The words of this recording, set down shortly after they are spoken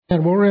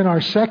And we're in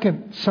our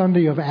second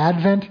Sunday of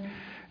Advent,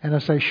 and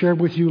as I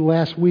shared with you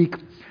last week,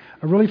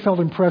 I really felt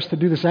impressed to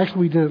do this.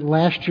 Actually, we did it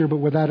last year, but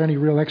without any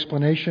real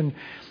explanation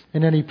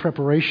and any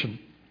preparation.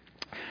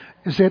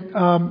 Is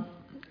that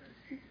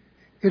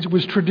it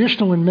was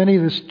traditional in many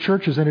of the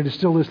churches, and it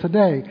still is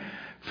today,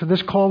 for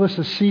this call this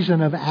a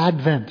season of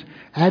Advent.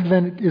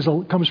 Advent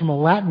comes from a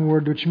Latin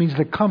word which means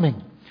the coming,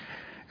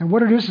 and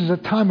what it is a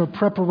time of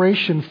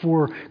preparation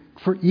for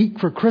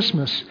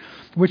Christmas,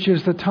 which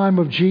is the time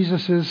of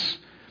Jesus's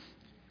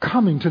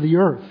coming to the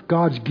earth,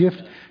 God's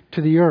gift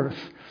to the earth.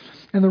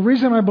 And the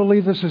reason I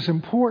believe this is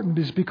important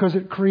is because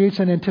it creates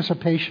an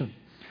anticipation.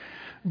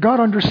 God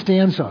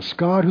understands us.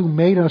 God who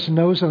made us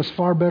knows us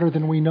far better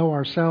than we know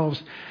ourselves.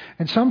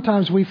 And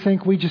sometimes we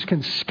think we just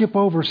can skip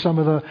over some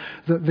of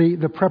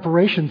the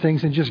preparation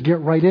things and just get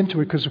right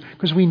into it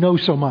because we know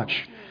so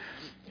much.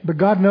 But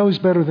God knows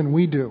better than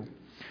we do.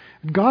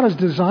 God has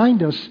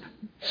designed us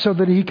so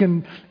that He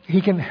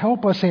can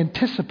help us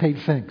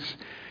anticipate things.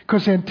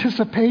 Because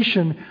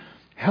anticipation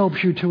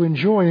helps you to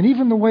enjoy. And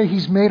even the way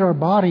He's made our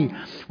body,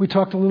 we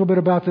talked a little bit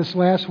about this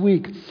last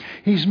week.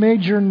 He's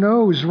made your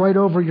nose right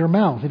over your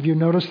mouth. Have you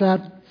noticed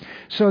that?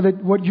 So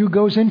that what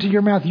goes into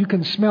your mouth, you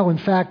can smell. In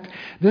fact,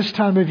 this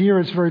time of year,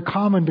 it's very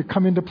common to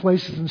come into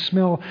places and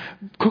smell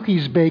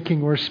cookies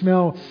baking or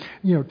smell,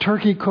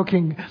 turkey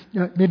cooking,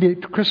 maybe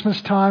at Christmas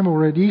time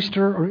or at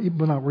Easter, or,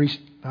 well, not Easter,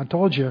 I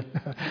told you,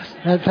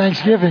 at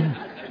Thanksgiving.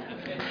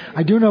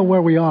 I do know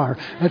where we are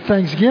at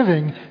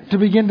Thanksgiving, to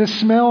begin to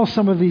smell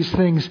some of these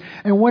things.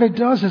 And what it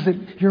does is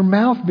that your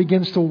mouth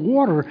begins to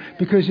water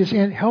because it's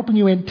helping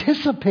you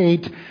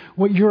anticipate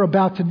what you're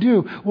about to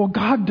do. Well,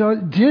 God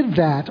did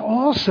that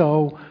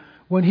also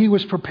when He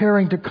was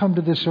preparing to come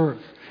to this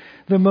earth.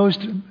 The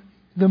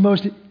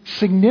most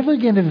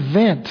significant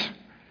event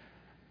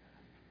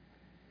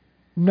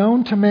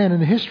known to man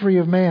in the history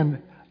of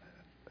man,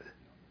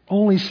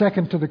 only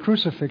second to the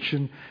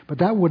crucifixion, but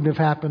that wouldn't have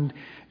happened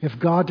if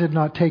God did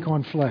not take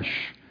on flesh.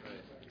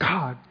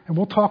 God, and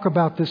we'll talk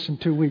about this in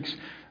 2 weeks,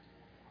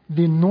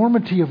 the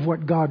enormity of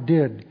what God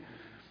did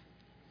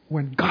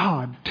when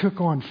God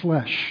took on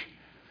flesh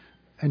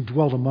and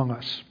dwelt among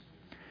us.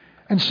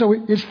 And so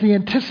it's the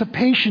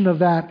anticipation of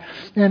that.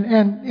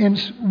 And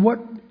what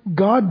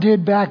God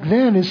did back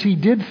then is He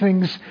did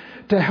things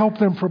to help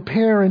them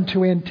prepare and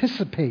to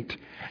anticipate.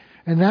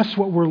 And that's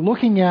what we're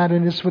looking at,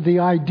 and it's with the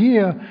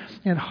idea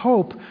and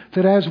hope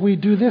that as we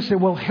do this, it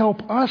will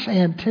help us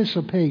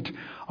anticipate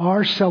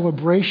our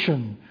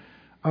celebration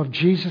of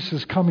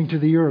Jesus' coming to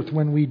the earth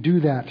when we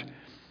do that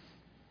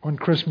on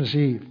Christmas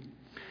Eve.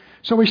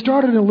 So we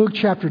started in Luke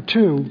chapter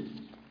 2,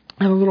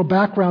 and a little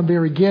background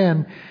there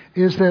again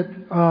is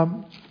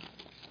that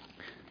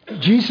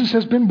Jesus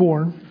has been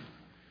born,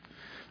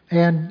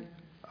 and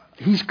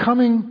He's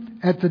coming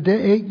at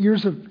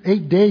the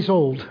 8 days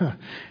old.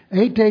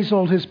 8 days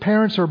old, His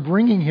parents are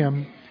bringing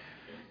Him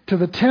to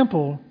the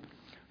temple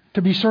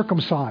to be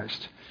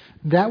circumcised.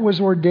 That was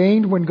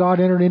ordained when God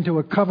entered into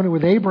a covenant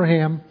with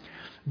Abraham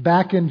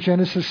back in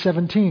Genesis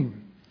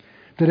 17.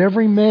 That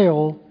every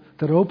male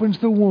that opens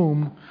the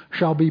womb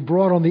shall be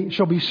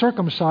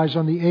circumcised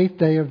on the 8th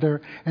day of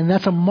their, and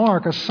that's a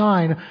mark, a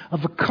sign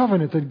of a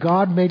covenant that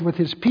God made with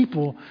His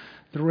people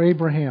through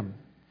Abraham.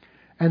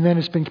 And then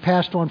it's been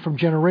passed on from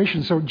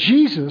generations. So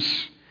Jesus,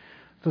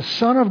 the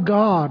Son of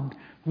God,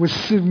 was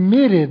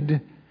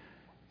submitted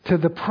to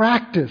the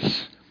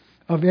practice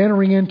of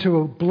entering into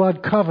a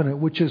blood covenant,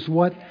 which is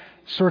what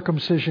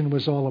circumcision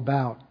was all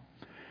about.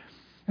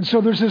 And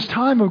so there's this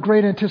time of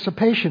great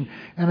anticipation.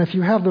 And if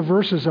you have the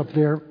verses up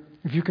there,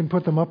 if you can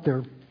put them up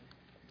there,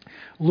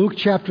 Luke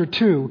chapter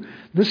 2,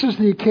 this is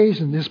the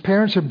occasion. His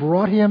parents had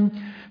brought Him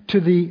to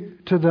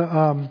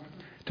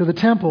the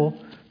temple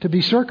to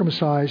be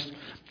circumcised.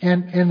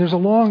 And there's a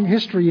long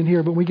history in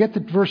here, but we get to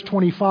verse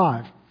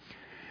 25.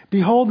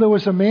 Behold, there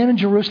was a man in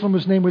Jerusalem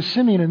whose name was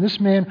Simeon, and this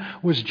man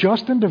was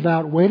just and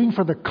devout, waiting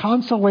for the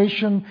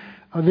consolation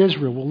of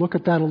Israel. We'll look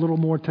at that a little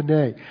more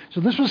today.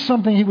 So this was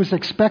something he was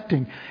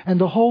expecting, and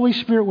the Holy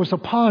Spirit was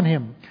upon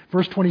him.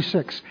 Verse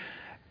 26.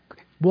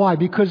 Why?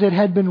 Because it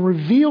had been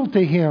revealed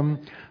to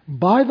him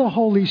by the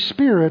Holy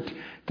Spirit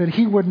that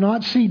he would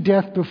not see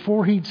death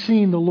before he'd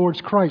seen the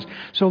Lord's Christ.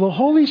 So the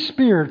Holy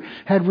Spirit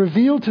had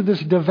revealed to this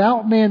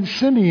devout man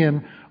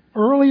Simeon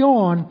early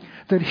on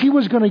that he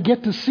was going to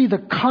get to see the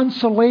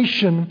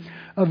consolation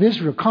of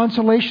Israel.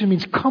 Consolation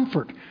means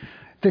comfort.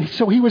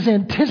 So he was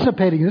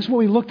anticipating, this is what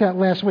we looked at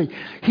last week.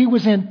 He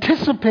was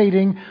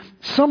anticipating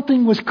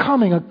something was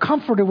coming, a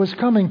comforter was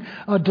coming,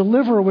 a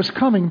deliverer was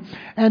coming,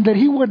 and that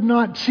he would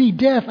not see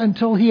death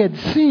until he had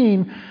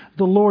seen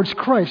the Lord's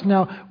Christ.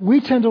 Now, we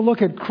tend to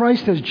look at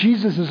Christ as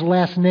Jesus'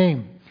 last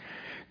name.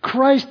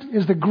 Christ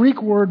is the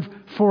Greek word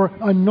for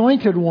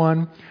anointed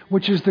one,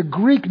 which is the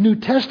Greek New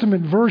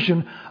Testament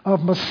version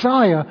of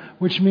Messiah,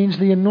 which means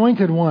the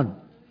anointed one.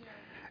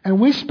 And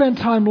we spent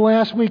time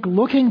last week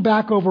looking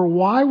back over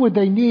why would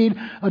they need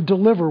a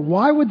deliverer?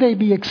 Why would they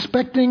be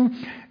expecting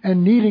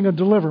and needing a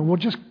deliverer? We'll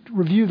just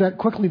review that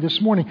quickly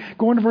this morning.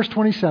 Go into verse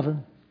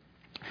 27.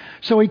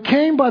 So he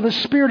came by the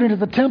Spirit into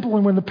the temple,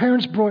 and when the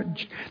parents brought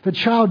the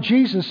child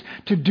Jesus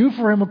to do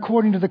for him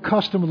according to the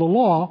custom of the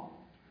law,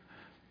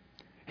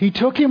 he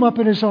took him up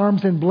in his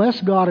arms and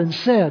blessed God and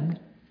said,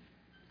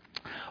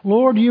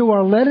 Lord, you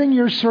are letting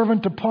your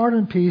servant depart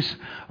in peace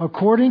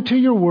according to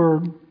your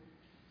word,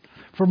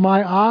 for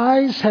my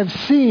eyes have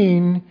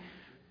seen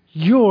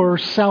your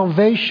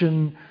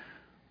salvation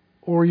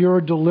or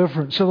your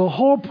deliverance. So the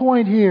whole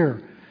point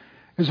here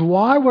is,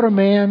 why would a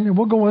man, and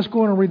let's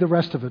go on and read the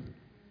rest of it,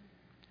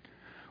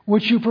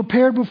 which you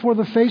prepared before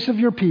the face of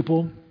your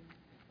people,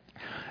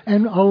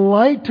 and a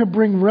light to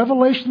bring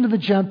revelation to the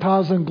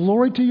Gentiles and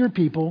glory to your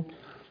people.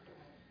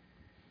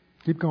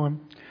 Keep going.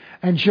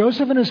 And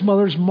Joseph and his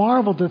mothers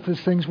marveled at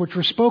these things which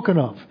were spoken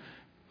of.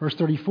 Verse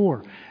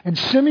 34. And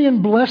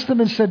Simeon blessed them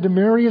and said to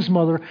Mary his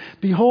mother,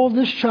 Behold,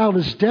 this child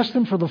is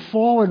destined for the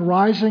fall and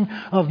rising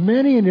of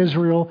many in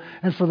Israel,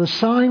 and for the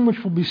sign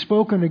which will be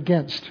spoken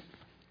against.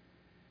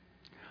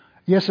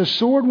 Yes, a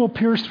sword will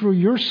pierce through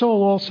your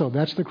soul also.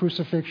 That's the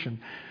crucifixion.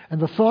 And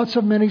the thoughts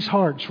of many's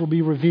hearts will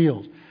be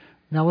revealed.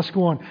 Now let's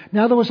go on.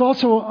 Now there was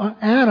also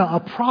Anna, a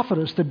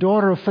prophetess, the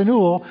daughter of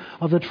Phanuel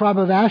of the tribe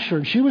of Asher.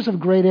 And she was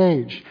of great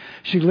age.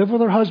 She lived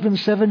with her husband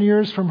 7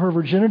 years from her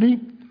virginity.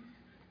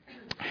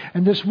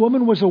 And this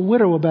woman was a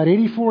widow about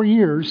 84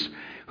 years,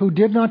 who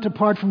did not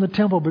depart from the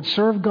temple, but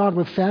served God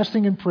with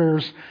fasting and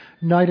prayers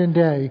night and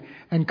day.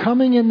 And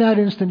coming in that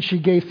instant, she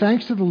gave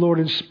thanks to the Lord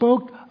and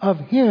spoke of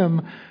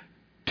him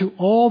to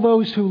all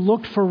those who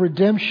looked for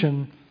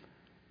redemption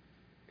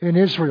in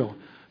Israel.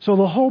 So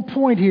the whole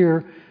point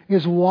here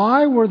is,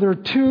 why were there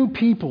two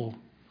people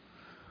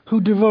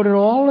who devoted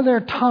all of their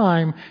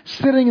time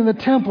sitting in the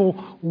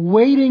temple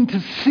waiting to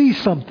see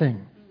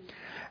something?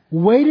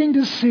 Waiting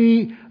to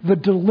see the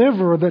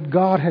deliverer that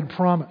God had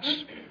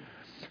promised.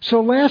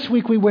 So last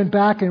week we went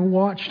back and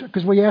watched,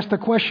 because we asked the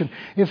question,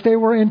 if they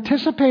were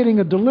anticipating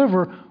a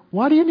deliverer,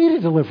 why do you need a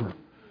deliverer?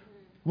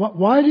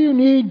 Why do you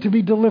need to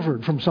be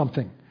delivered from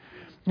something?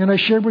 And I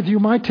shared with you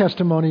my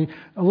testimony,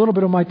 a little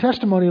bit of my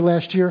testimony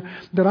last year,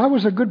 that I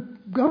was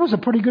a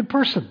pretty good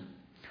person.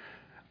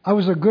 I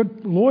was a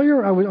good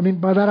lawyer.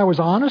 By that I was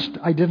honest.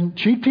 I didn't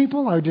cheat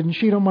people. I didn't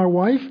cheat on my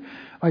wife.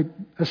 I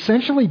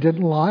essentially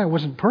didn't lie. I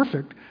wasn't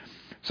perfect.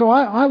 So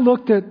I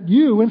looked at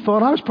you and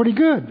thought I was pretty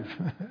good.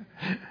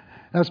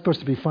 That was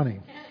supposed to be funny.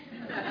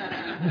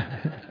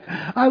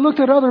 I looked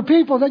at other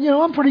people that,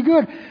 I'm pretty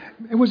good.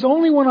 It was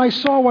only when I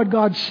saw what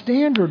God's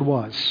standard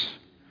was,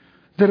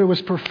 that it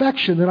was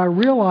perfection, that I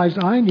realized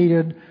I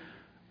needed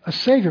a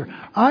Savior.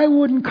 I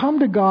wouldn't come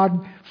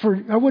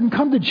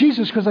to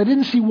Jesus because I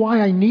didn't see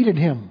why I needed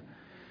Him.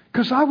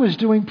 Because I was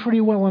doing pretty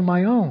well on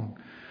my own.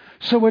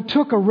 So it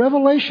took a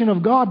revelation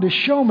of God to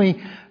show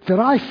me that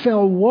I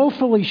fell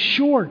woefully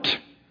short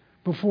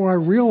before I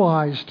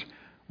realized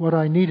what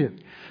I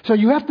needed. So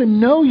you have to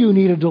know you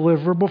need a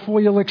deliverer before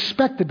you'll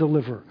expect a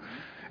deliverer.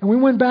 And we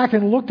went back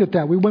and looked at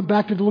that. We went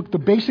back to look at the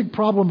basic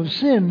problem of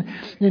sin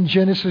in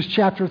Genesis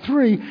chapter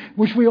 3,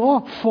 which we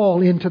all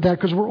fall into that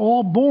because we're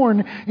all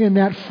born in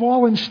that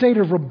fallen state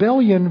of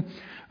rebellion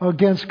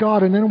against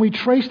God. And then we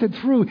traced it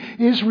through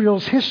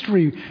Israel's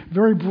history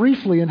very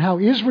briefly, and how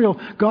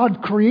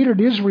God created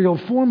Israel,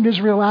 formed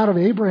Israel out of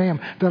Abraham,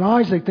 then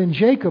Isaac, then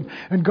Jacob,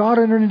 and God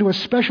entered into a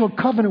special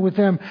covenant with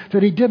them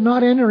that He did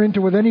not enter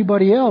into with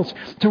anybody else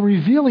to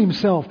reveal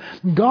Himself.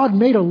 God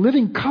made a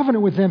living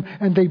covenant with them,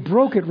 and they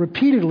broke it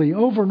repeatedly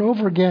over and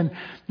over again.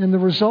 And the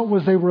result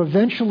was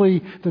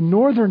the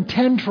northern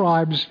 10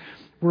 tribes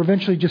were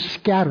eventually just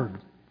scattered,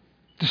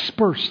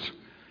 dispersed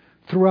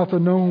throughout the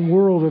known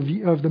world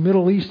of the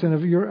Middle East and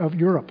of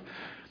Europe.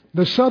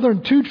 The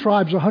southern 2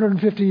 tribes,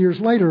 150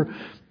 years later,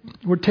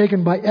 were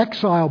taken by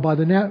exile by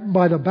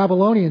the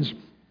Babylonians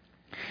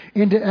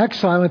into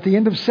exile. At the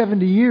end of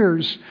 70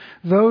 years,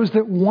 those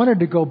that wanted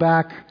to go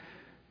back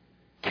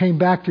came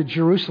back to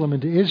Jerusalem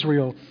and to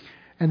Israel.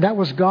 And that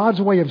was God's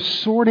way of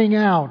sorting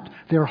out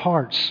their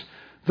hearts.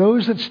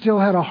 Those that still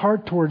had a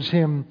heart towards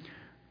Him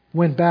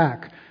went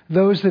back.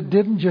 Those that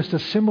didn't just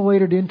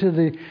assimilated into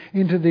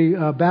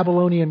the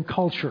Babylonian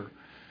culture.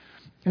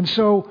 And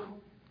so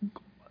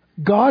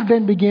God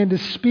then began to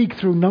speak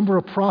through a number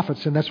of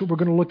prophets, and that's what we're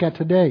going to look at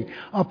today.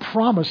 A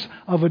promise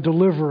of a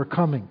deliverer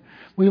coming.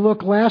 We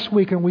looked last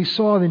week and we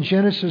saw in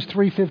Genesis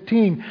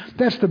 3:15,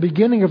 that's the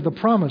beginning of the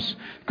promise.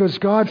 Because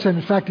God said,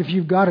 in fact, if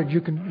you've got it,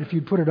 if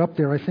you put it up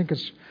there, I think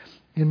it's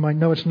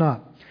no, it's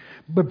not.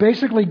 But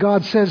basically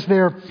God says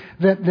there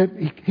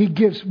that He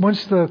gives,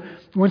 once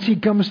He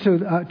comes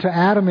to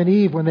Adam and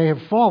Eve when they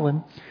have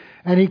fallen,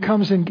 and He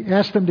comes and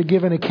asks them to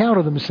give an account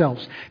of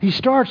themselves. He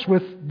starts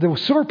with the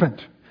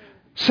serpent,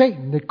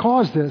 Satan, that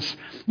caused this.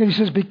 And He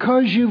says,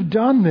 because you've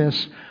done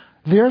this,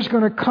 there's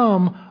going to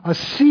come a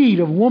seed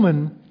of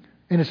woman,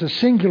 and it's a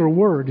singular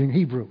word in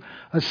Hebrew,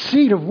 a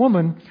seed of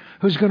woman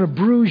who's going to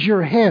bruise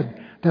your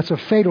head. That's a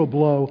fatal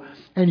blow.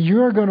 And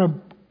you're going to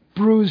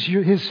bruise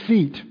his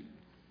feet,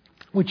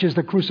 which is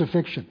the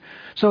crucifixion.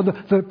 So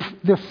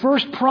the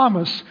first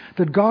promise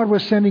that God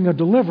was sending a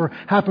deliverer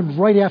happened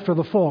right after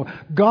the fall.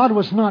 God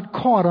was not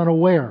caught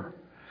unaware.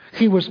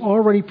 He was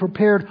already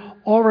prepared,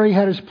 already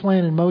had His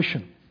plan in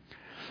motion.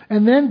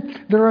 And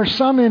then there are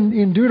some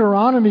in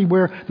Deuteronomy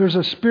where there's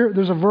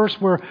a verse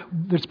where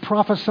it's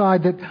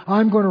prophesied that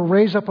I'm going to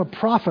raise up a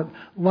prophet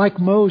like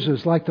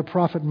Moses, like the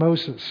prophet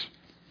Moses.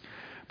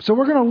 So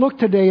we're going to look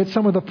today at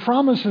some of the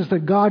promises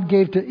that God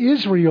gave to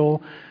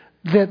Israel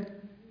that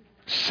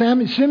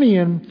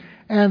Simeon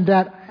and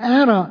that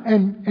Anna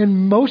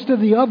and most of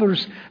the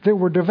others that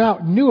were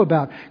devout knew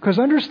about. Because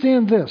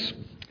understand this,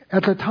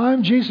 at the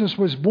time Jesus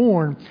was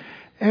born,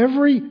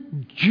 every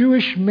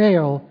Jewish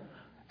male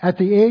at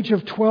the age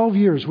of 12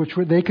 years, which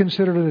they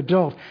considered an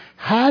adult,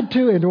 had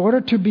to, in order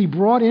to be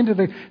brought into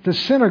the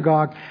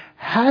synagogue,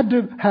 had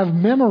to have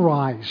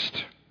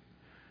memorized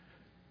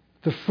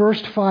the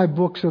first 5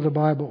 books of the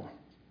Bible.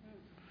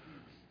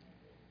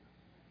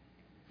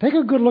 Take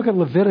a good look at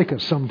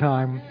Leviticus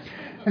sometime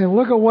and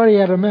look at what he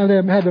had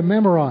to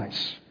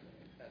memorize.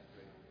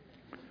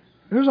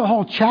 There's a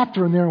whole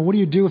chapter in there on what do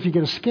you do if you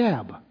get a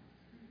scab.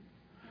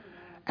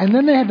 And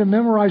then they had to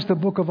memorize the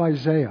book of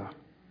Isaiah.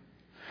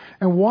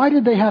 And why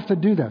did they have to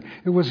do that?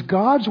 It was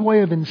God's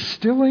way of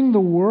instilling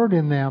the Word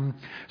in them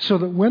so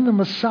that when the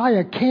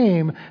Messiah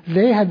came,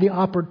 they had the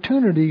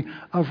opportunity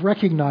of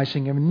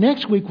recognizing Him.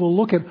 Next week we'll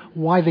look at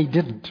why they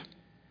didn't.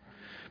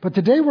 But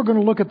today we're going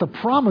to look at the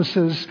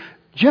promises,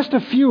 just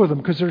a few of them,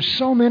 because there's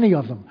so many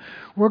of them.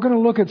 We're going to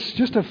look at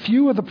just a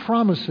few of the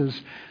promises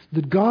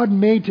that God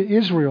made to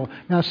Israel.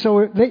 Now,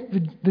 so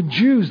the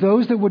Jews,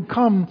 those that would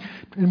come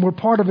and were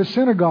part of a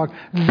synagogue,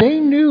 they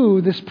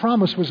knew this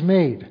promise was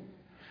made.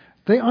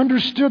 They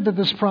understood that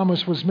this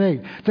promise was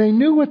made. They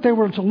knew what they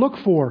were to look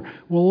for.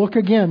 We'll look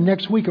again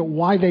next week at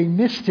why they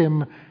missed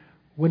Him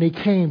when He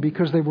came,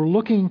 because they were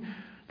looking,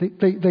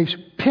 they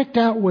picked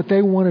out what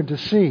they wanted to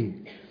see.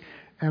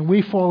 And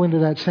we fall into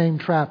that same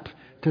trap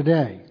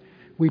today.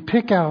 We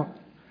pick out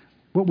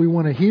what we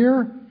want to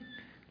hear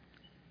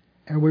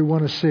and we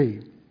want to see.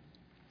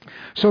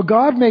 So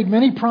God made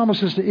many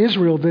promises to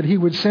Israel that He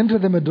would send to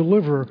them a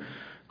deliverer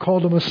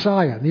called a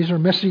Messiah. These are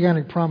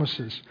messianic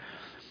promises.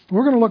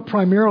 We're going to look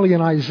primarily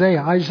in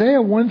Isaiah.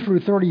 Isaiah 1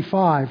 through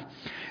 35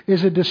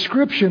 is a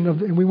description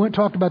of, and we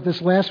talked about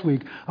this last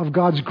week, of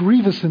God's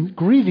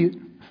the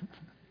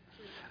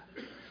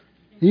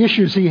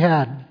issues He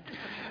had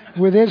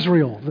with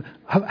Israel,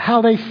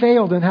 how they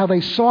failed and how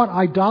they sought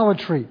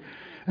idolatry.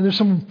 And there's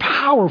some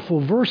powerful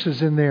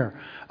verses in there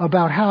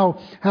about how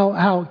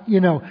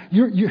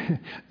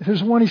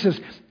there's one, he says,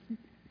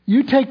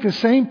 you take the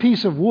same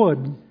piece of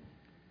wood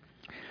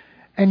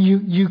and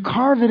you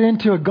carve it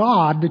into a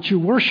god that you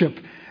worship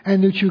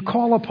and that you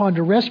call upon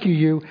to rescue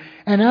you,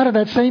 and out of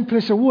that same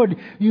piece of wood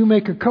you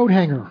make a coat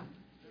hanger.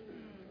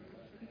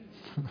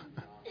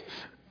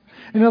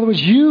 In other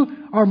words,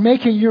 you are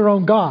making your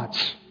own gods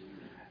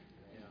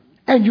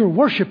and you're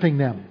worshiping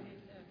them,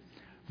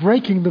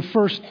 breaking the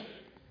first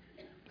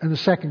and the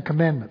second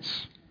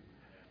commandments.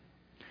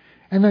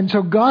 And then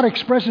so God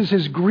expresses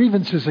His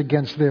grievances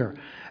against there.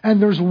 And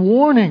there's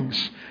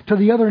warnings to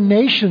the other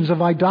nations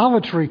of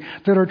idolatry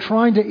that are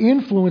trying to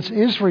influence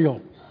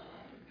Israel.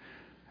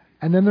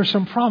 And then there's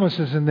some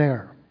promises in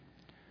there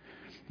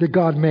that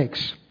God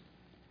makes.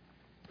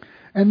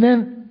 And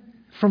then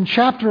from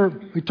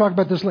we talked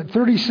about this,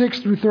 36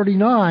 through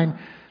 39,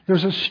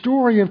 there's a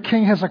story of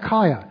King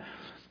Hezekiah.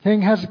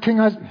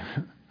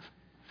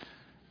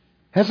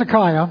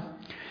 Hezekiah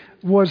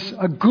was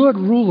a good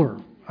ruler,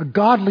 a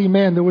godly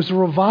man. There was a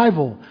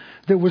revival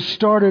that was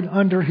started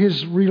under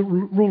his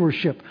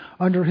rulership,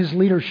 under his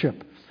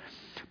leadership.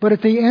 But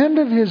at the end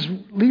of his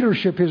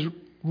leadership, his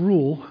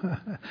rule,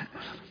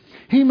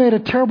 he made a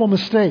terrible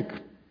mistake.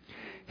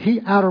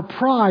 Out of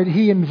pride,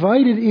 he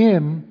invited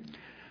in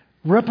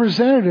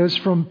representatives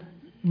from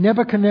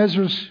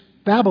Nebuchadnezzar's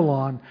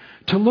Babylon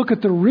to look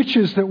at the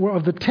riches that were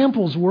of the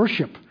temple's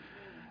worship.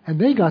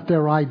 And they got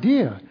their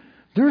idea.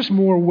 There's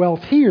more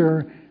wealth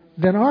here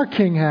than our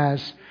king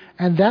has.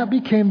 And that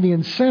became the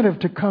incentive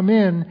to come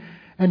in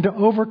and to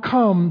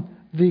overcome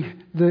the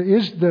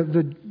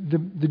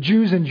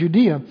Jews in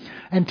Judea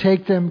and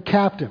take them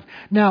captive.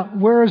 Now,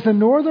 whereas the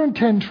northern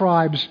 10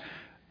 tribes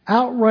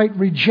outright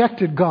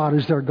rejected God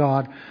as their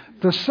God,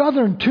 the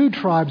southern 2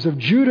 tribes of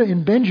Judah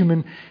and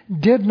Benjamin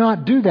did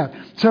not do that.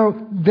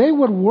 So they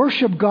would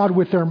worship God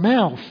with their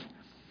mouth,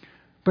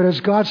 but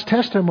as God's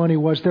testimony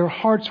was, their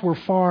hearts were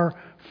far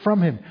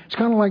from Him. It's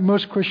kind of like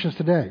most Christians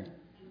today.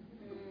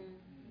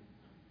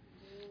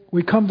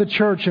 We come to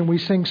church and we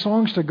sing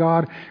songs to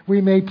God. We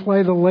may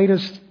play the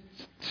latest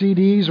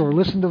CDs or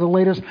listen to the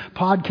latest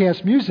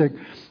podcast music,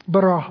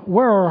 but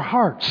where are our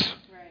hearts?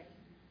 Right.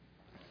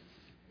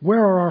 Where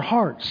are our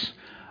hearts?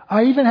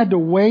 I even had to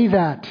weigh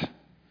that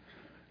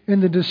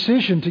in the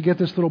decision to get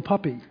this little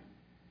puppy,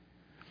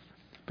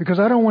 because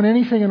I don't want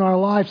anything in our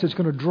lives that's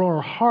going to draw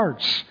our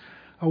hearts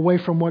away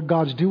from what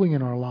God's doing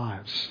in our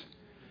lives.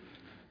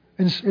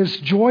 And as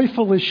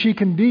joyful as she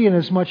can be and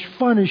as much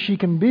fun as she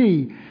can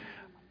be,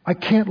 I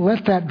can't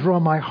let that draw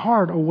my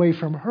heart away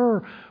from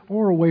her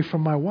or away from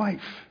my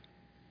wife.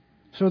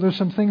 So there's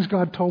some things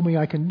God told me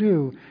I can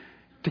do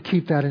to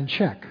keep that in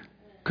check,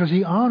 because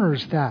He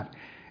honors that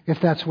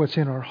if that's what's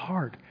in our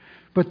heart.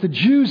 But the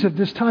Jews at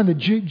this time, the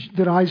Jews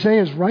that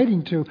Isaiah is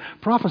writing to,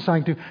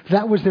 prophesying to,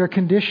 that was their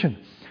condition.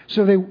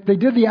 So they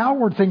did the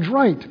outward things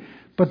right,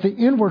 but the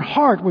inward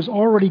heart was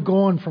already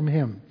gone from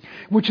him.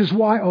 Which is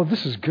why,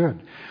 this is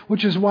good.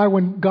 Which is why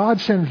when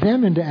God sent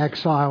them into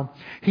exile,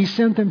 He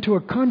sent them to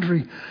a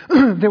country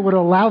that would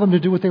allow them to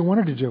do what they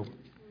wanted to do.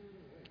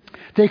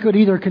 They could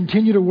either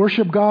continue to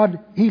worship God.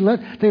 They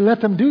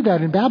let them do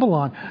that in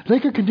Babylon. They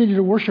could continue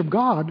to worship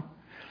God,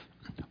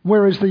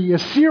 whereas the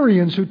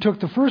Assyrians who took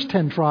the first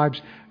 10 tribes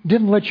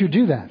didn't let you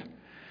do that.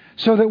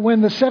 So that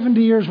when the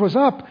 70 years was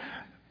up,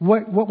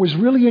 what was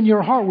really in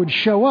your heart would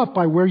show up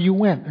by where you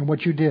went and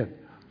what you did.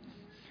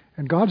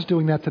 And God's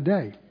doing that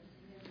today.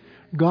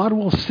 God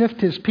will sift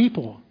His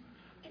people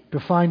to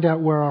find out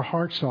where our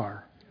hearts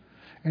are.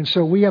 And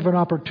so we have an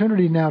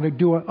opportunity now to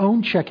do our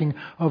own checking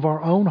of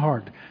our own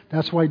heart.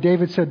 That's why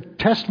David said,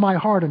 test my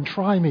heart and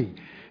try me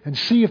and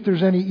see if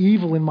there's any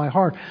evil in my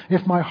heart.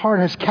 If my heart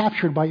has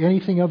captured by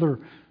anything other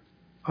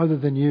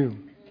than you.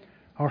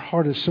 Our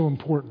heart is so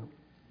important.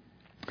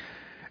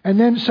 And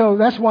then, so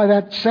that's why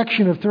that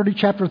section of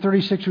chapter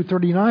 36 through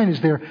 39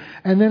 is there.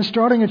 And then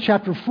starting at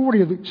chapter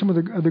 40, some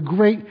of the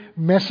great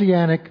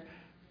messianic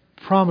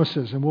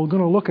promises. And we're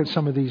going to look at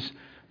some of these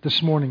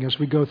this morning as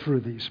we go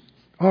through these.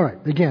 All right,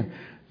 again,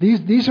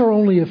 these are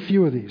only a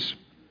few of these.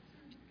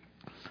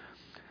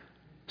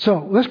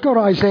 So let's go to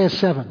Isaiah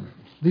 7.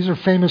 These are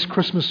famous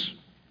Christmas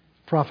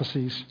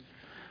prophecies.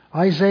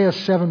 Isaiah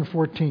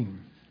 7:14.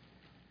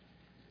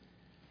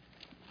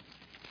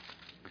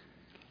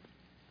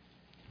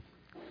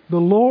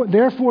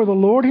 Therefore the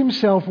Lord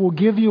Himself will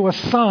give you a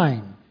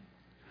sign.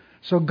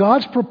 So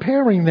God's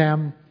preparing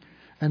them,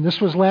 and this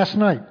was last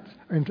night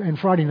and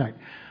Friday night.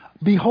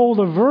 Behold,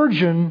 a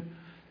virgin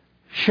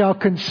shall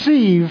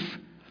conceive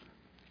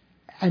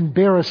and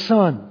bear a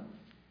son.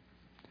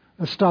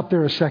 Let's stop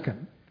there a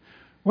second.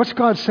 What's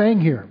God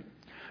saying here?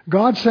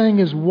 God's saying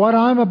is what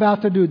I'm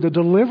about to do, the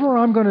deliverer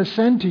I'm going to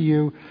send to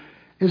you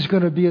is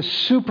going to be a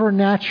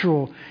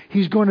supernatural.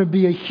 He's going to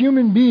be a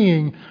human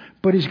being,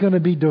 but He's going to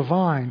be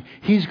divine.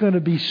 He's going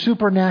to be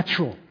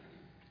supernatural.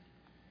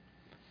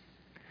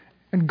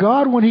 And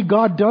when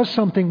God does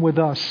something with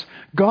us,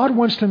 God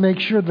wants to make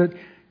sure that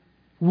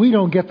we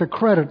don't get the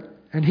credit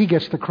and He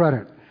gets the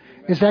credit.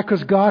 Is that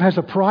because God has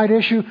a pride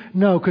issue?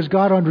 No, because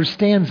God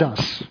understands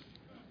us.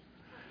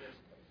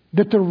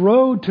 That the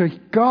road to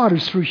God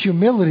is through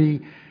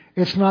humility.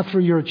 It's not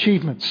through your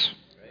achievements.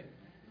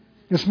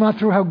 It's not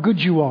through how good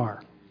you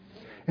are.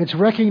 It's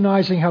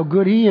recognizing how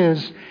good He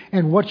is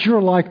and what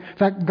you're like. In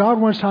fact, God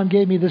one time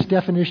gave me this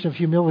definition of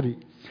humility.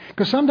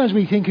 Because sometimes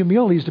we think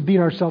humility is to beat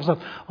ourselves up.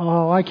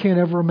 Oh, I can't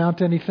ever amount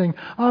to anything.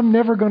 I'm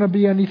never going to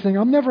be anything.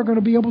 I'm never going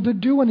to be able to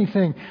do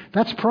anything.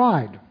 That's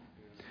pride.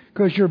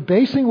 Because you're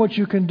basing what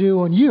you can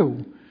do on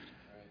you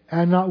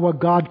and not what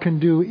God can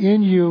do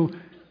in you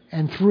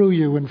and through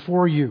you and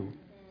for you.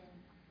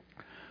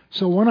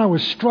 So when I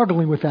was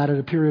struggling with that at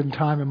a period in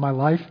time in my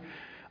life,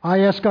 I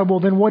asked God, well,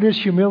 then what is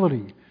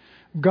humility?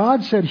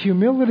 God said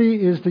humility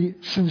is the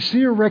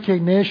sincere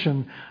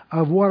recognition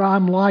of what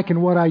I'm like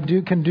and what I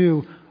can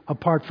do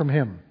apart from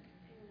Him.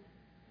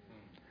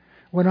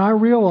 When I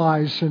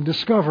realize and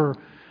discover,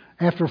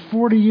 after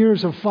 40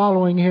 years of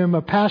following Him,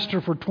 a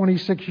pastor for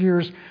 26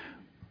 years,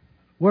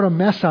 what a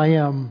mess I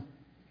am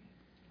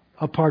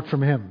apart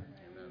from Him.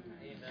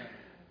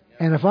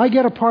 And if I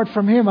get apart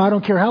from Him, I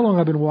don't care how long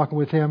I've been walking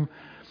with Him,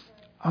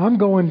 I'm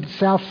going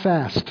south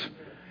fast.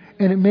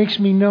 And it makes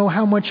me know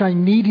how much I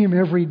need Him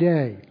every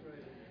day.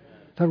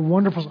 That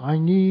wonderful, I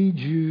need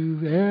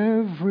you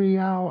every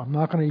hour. I'm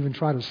not going to even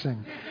try to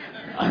sing.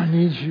 I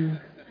need you,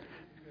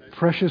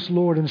 precious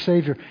Lord and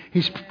Savior.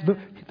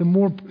 The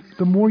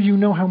more you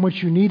know how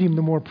much you need Him,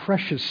 the more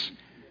precious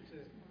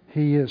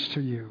He is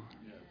to you.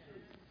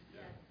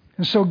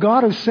 And so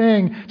God is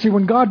saying, see,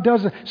 when God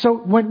does it, so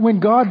when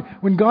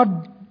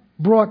God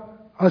brought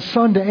a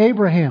son to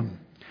Abraham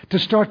to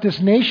start this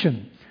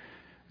nation,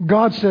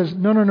 God says,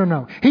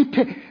 no.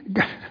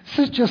 This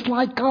is just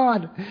like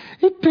God.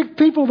 He picked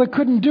people that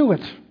couldn't do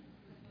it.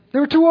 They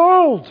were too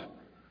old.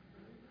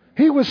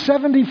 He was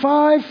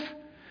 75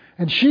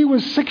 and she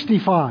was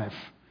 65.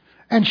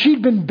 And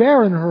she'd been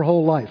barren her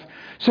whole life.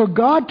 So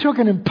God took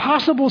an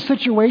impossible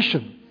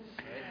situation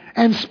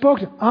and spoke,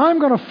 I'm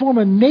going to form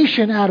a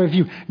nation out of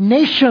you.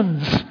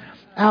 Nations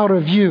out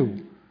of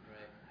you.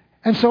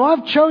 And so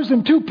I've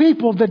chosen two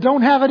people that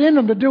don't have it in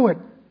them to do it.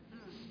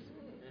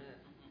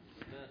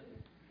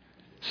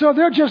 So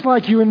they're just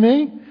like you and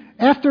me.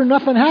 After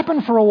nothing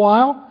happened for a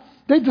while,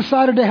 they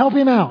decided to help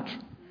him out.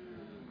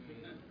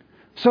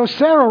 So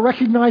Sarah,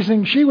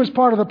 recognizing she was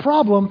part of the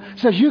problem,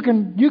 says, you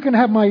can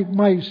have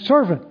my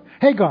servant,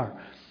 Hagar.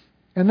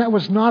 And that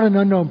was not an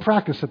unknown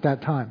practice at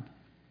that time.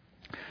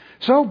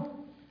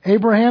 So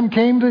Abraham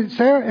came to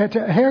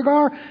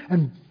Hagar,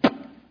 and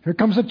here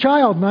comes a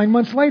child 9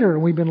 months later.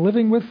 And we've been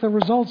living with the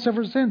results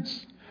ever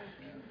since.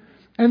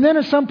 And then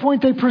at some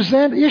point they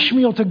present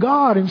Ishmael to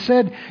God and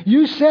said,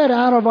 you said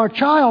out of our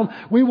child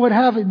we would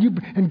have it.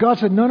 And God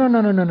said, no.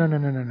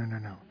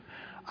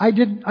 I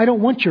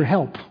don't want your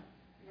help.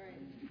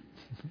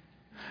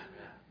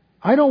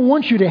 I don't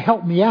want you to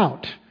help me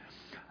out.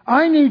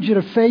 I need you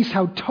to face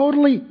how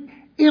totally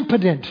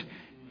impotent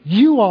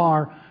you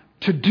are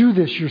to do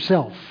this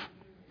yourself.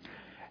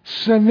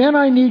 So then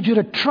I need you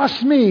to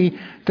trust me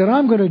that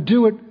I'm going to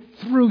do it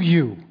through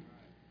you.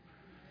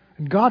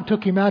 And God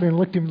took him out and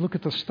looked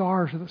at the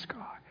stars of the sky.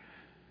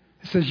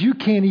 He says, you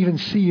can't even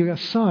see a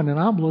sun, and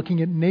I'm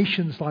looking at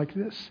nations like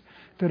this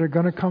that are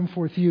going to come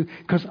forth you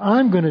because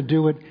I'm going to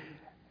do it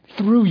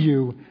through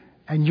you,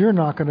 and you're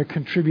not going to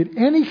contribute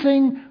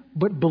anything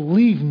but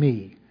believe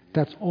me.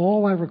 That's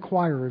all I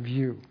require of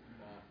you.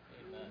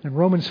 And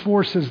Romans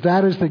 4 says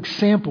that is the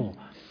example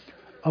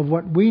of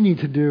what we need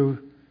to do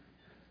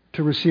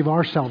to receive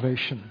our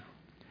salvation.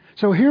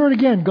 So here and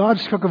again, God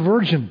took a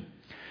virgin.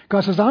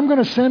 God says, I'm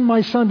going to send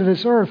my son to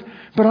this earth,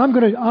 but I'm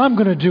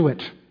going to do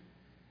it.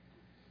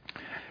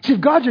 See,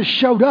 if God just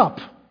showed up,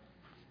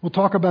 we'll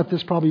talk about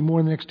this probably more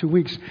in the next 2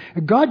 weeks.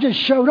 If God just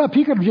showed up,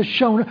 He could have just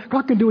shown up.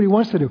 God can do what He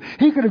wants to do.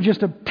 He could have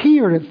just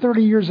appeared at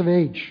 30 years of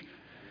age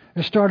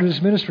and started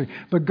His ministry.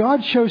 But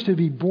God chose to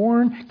be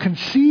born,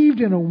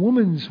 conceived in a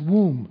woman's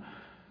womb,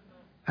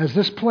 as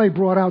this play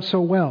brought out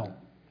so well.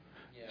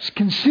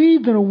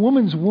 Conceived in a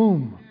woman's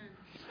womb.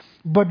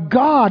 But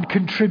God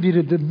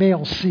contributed the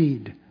male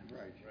seed.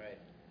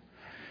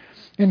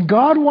 And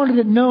God wanted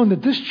it known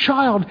that this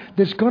child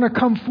that's going to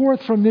come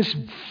forth from this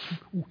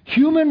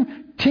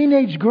human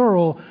teenage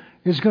girl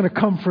is going to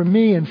come from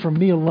me and from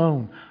me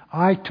alone.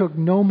 I took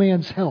no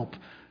man's help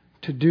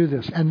to do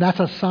this. And that's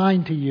a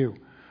sign to you.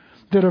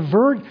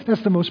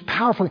 That's the most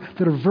powerful thing.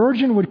 That a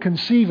virgin would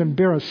conceive and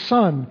bear a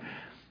son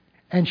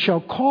and shall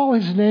call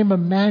his name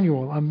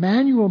Emmanuel.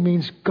 Emmanuel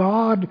means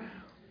God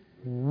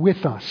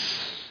with us.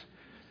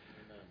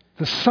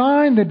 The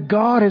sign that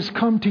God has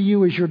come to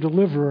you as your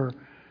deliverer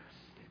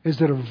is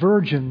that a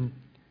virgin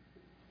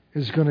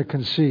is going to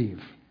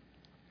conceive.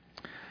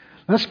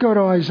 Let's go to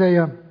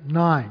Isaiah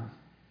 9.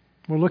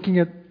 We're looking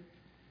at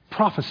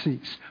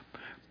prophecies.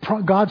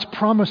 God's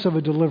promise of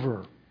a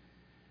deliverer.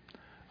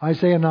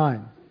 Isaiah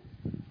 9.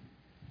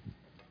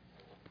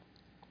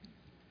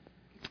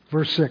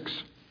 Verse 6.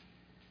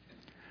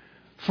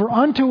 For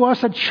unto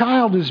us a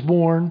child is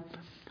born,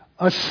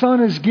 a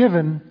son is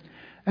given,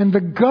 and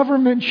the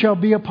government shall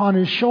be upon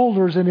his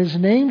shoulders, and his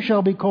name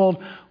shall be called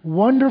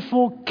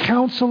Wonderful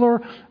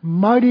Counselor,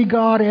 Mighty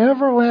God,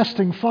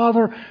 Everlasting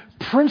Father,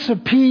 Prince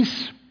of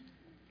Peace.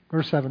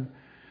 Verse 7.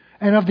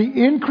 And of the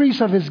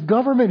increase of his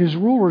government, his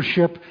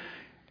rulership,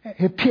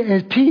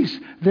 his peace,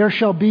 there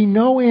shall be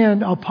no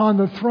end upon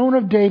the throne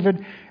of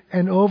David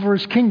and over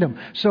his kingdom.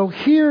 So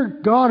here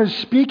God is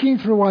speaking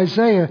through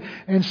Isaiah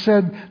and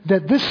said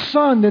that this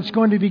son that's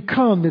going to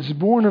become, that's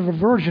born of a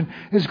virgin,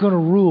 is going to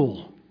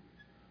rule.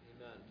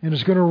 And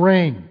is going to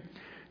reign.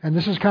 And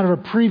this is kind of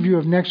a preview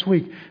of next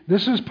week.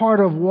 This is part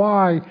of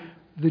why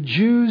the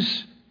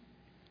Jews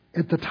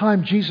at the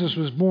time Jesus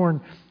was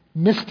born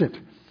missed it.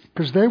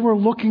 Because they were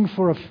looking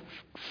for a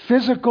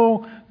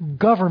physical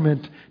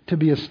government to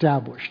be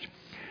established.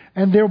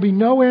 And there will be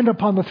no end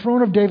upon the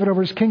throne of David over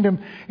his kingdom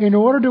in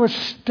order to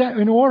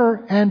establish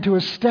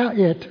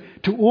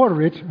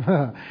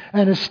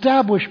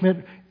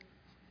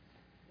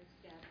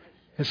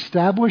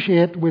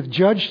it with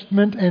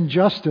judgment and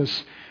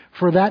justice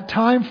for that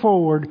time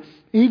forward,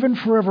 even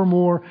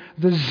forevermore.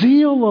 The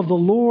zeal of the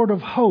Lord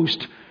of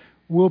hosts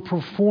will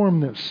perform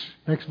this.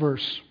 Next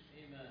verse.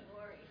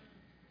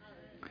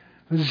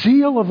 The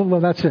zeal of the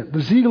Lord, that's it.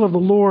 The zeal of the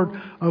Lord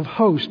of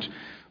hosts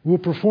will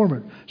perform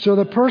it. So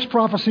the first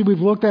prophecy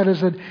we've looked at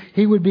is that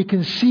he would be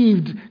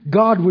conceived.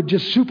 God would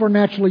just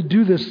supernaturally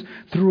do this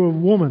through a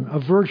woman, a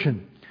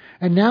virgin.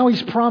 And now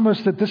he's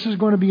promised that this is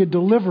going to be a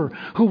deliverer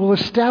who will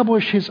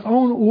establish his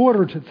own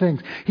order to things.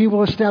 He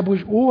will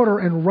establish order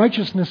and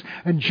righteousness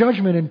and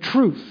judgment and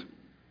truth.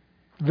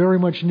 Very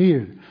much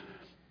needed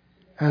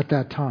at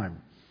that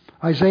time.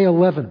 Isaiah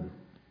 11.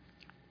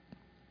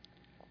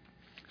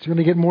 It's going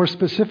to get more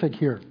specific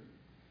here.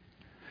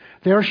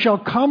 There shall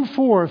come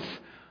forth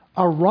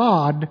a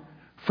rod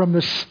from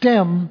the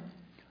stem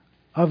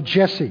of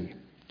Jesse.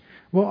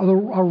 Well,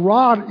 a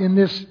rod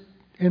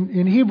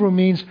in Hebrew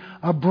means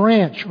a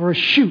branch or a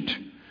shoot.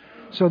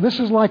 So this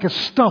is like a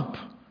stump.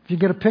 If you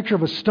get a picture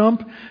of a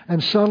stump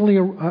and suddenly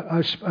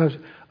a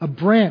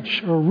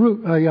branch or a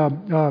root,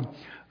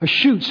 a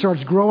shoot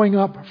starts growing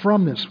up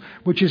from this,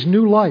 which is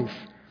new life.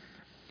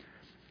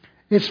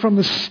 It's from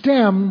the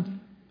stem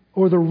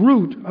or the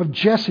root of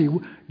Jesse.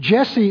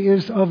 Jesse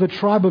is of the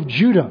tribe of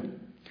Judah.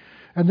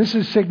 And this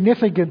is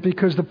significant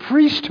because the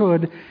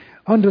priesthood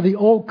under the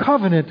Old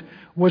Covenant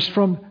was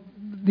from,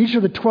 these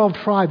are the 12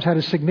 tribes had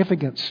a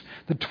significance.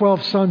 The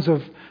 12 sons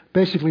of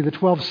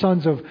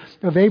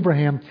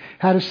Abraham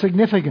had a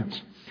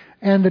significance.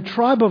 And the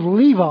tribe of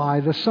Levi,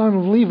 the son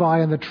of Levi,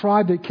 and the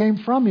tribe that came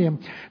from him,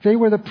 they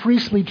were the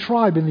priestly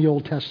tribe in the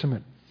Old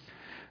Testament.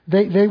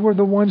 They were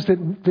the ones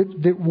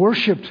that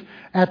worshipped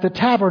at the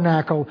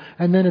tabernacle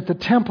and then at the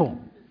temple.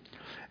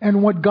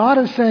 And what God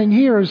is saying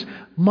here is,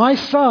 my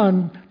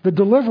Son, the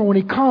deliverer, when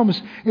He comes,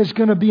 is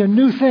going to be a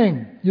new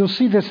thing. You'll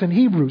see this in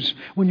Hebrews,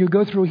 when you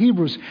go through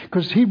Hebrews,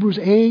 because Hebrews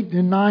 8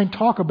 and 9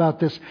 talk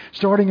about this,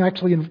 starting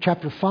actually in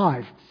chapter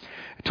 5.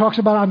 It talks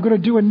about, I'm going to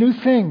do a new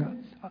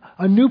thing,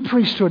 a new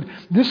priesthood.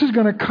 This is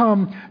going to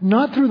come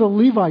not through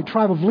the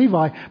tribe of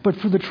Levi, but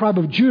through the tribe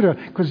of Judah,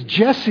 because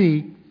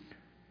Jesse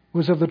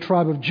was of the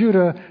tribe of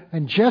Judah,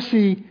 and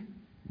Jesse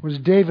was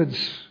David's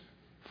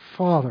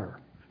father.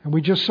 And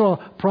we just saw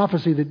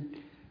prophecy that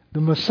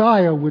the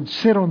Messiah would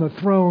sit on the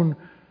throne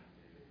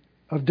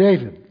of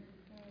David,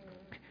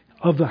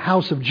 of the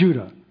house of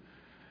Judah.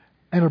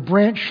 And a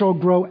branch shall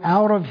grow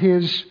out of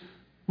his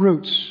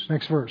roots.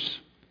 Next verse.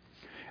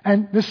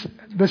 And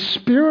the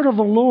Spirit of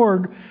the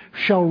Lord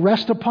shall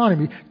rest upon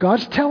him.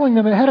 God's telling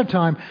them ahead of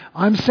time,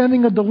 I'm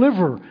sending a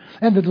deliverer.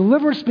 And the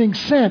deliverer being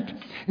sent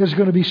is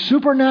going to be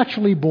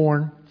supernaturally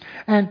born.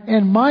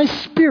 And my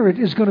Spirit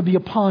is going to be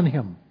upon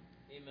him.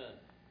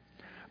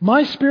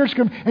 My Spirit's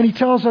going to, and He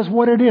tells us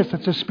what it is.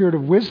 It's a spirit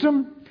of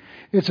wisdom.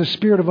 It's a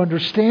spirit of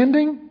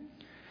understanding.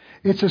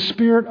 It's a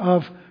spirit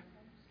of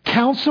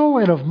counsel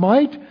and of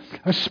might.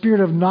 A spirit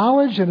of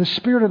knowledge and a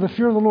spirit of the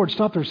fear of the Lord.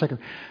 Stop there a second.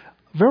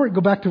 Go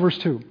back to verse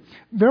 2.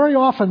 Very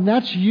often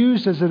that's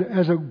used as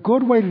a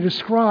good way to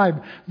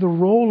describe the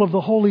role of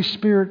the Holy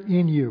Spirit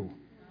in you.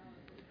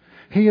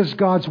 He is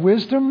God's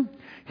wisdom.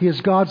 He is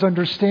God's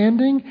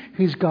understanding.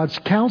 He's God's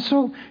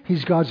counsel.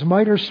 He's God's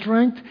might or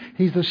strength.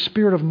 He's the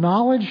spirit of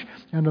knowledge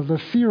and of the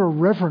fear or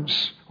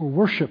reverence or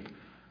worship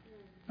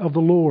of the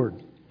Lord.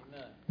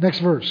 Amen. Next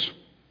verse.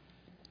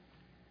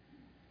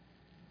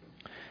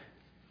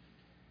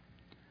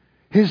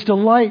 His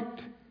delight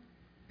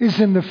is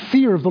in the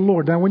fear of the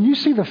Lord. Now, when you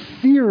see the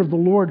fear of the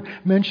Lord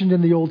mentioned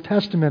in the Old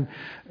Testament,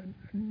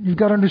 you've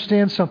got to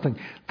understand something.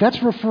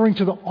 That's referring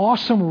to the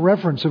awesome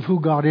reverence of who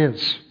God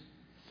is.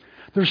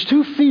 There's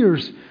two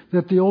fears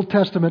that the Old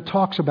Testament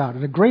talks about,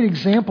 and a great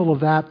example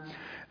of that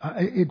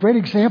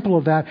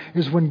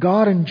is when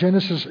God in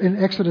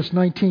Exodus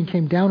 19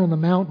 came down on the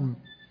mountain.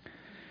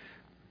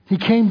 He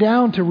came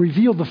down to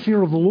reveal the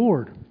fear of the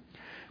Lord,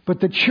 but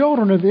the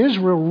children of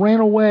Israel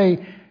ran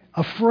away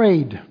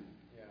afraid.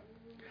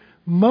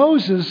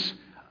 Moses,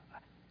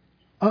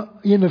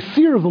 in the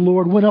fear of the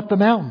Lord, went up the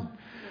mountain.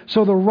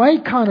 So the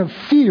right kind of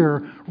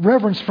fear,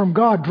 reverence from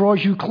God,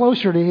 draws you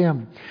closer to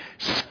Him.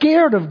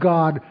 Scared of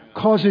God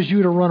causes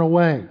you to run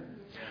away.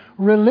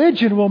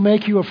 Religion will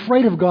make you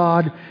afraid of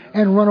God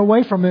and run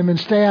away from Him and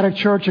stay out of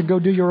church and go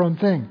do your own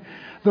thing.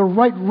 The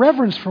right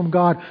reverence from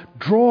God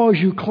draws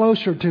you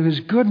closer to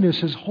His goodness,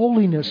 His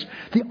holiness,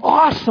 the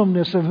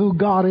awesomeness of who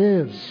God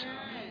is.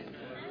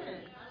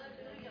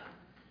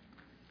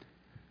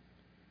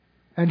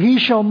 And He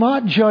shall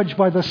not judge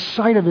by the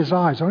sight of His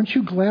eyes. Aren't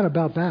you glad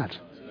about that?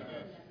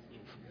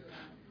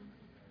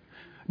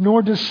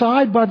 Nor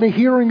decide by the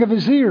hearing of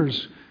His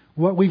ears,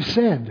 what we've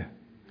said.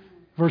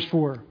 Verse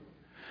 4.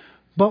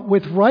 But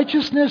with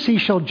righteousness He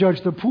shall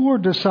judge the poor,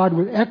 decide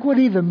with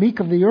equity the meek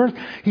of the earth.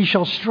 He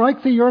shall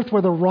strike the earth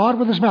with a rod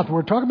with His mouth.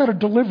 We're talking about a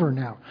deliverer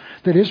now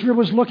that Israel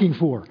was looking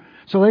for.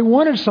 So they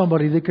wanted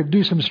somebody that could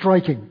do some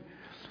striking.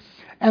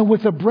 And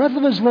with the breath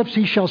of His lips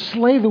He shall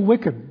slay the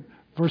wicked.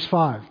 Verse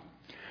 5.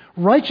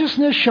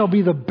 Righteousness shall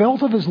be the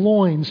belt of His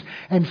loins,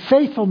 and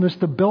faithfulness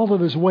the belt of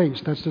His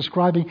waist. That's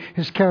describing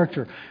His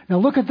character. Now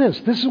look at this.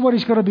 This is what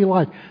He's going to be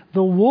like.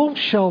 The wolf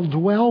shall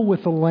dwell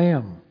with the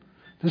lamb.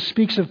 This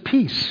speaks of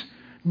peace.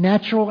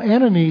 Natural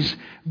enemies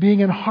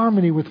being in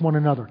harmony with one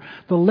another.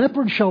 The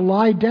leopard shall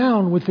lie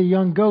down with the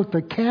young goat,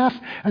 the calf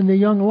and the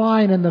young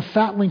lion and the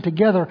fatling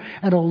together,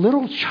 and a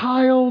little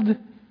child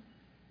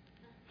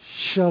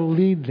shall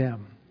lead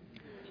them.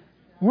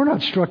 We're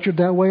not structured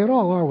that way at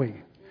all, are we?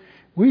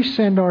 We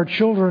send our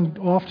children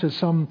off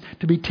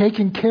to be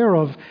taken care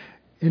of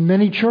in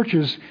many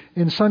churches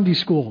in Sunday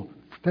school.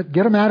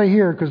 Get them out of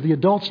here because the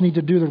adults need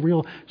to do the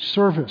real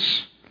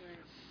service.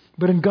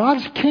 But in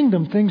God's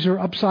kingdom, things are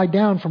upside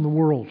down from the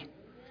world.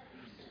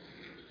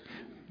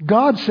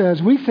 God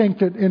says, we think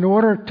that in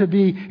order to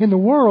be in the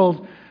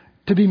world,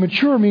 to be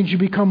mature means you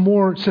become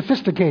more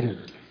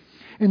sophisticated.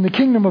 In the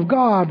kingdom of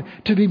God,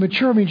 to be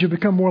mature means you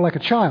become more like a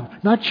child.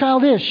 Not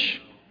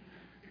childish,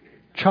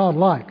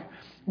 childlike.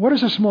 What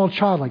is a small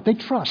child like? They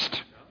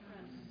trust.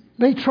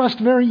 They trust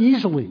very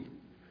easily.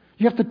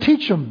 You have to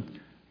teach them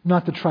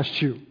not to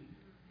trust you.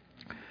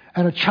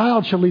 And a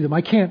child shall lead them.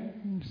 I can't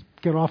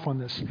get off on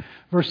this.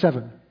 Verse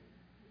 7.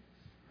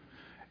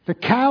 The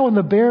cow and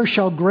the bear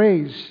shall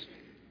graze,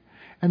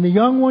 and the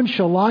young ones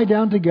shall lie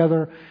down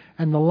together,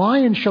 and the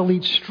lion shall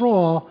eat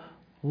straw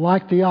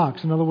like the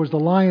ox. In other words, the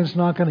lion's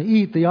not going to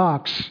eat the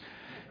ox.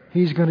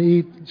 He's going to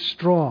eat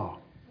straw.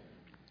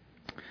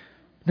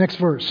 Next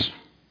verse.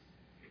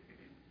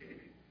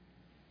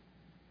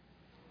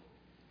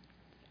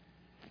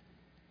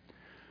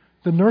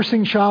 The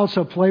nursing child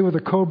shall play with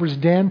the cobra's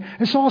den.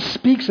 This all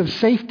speaks of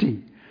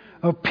safety,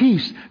 of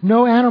peace,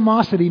 no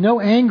animosity, no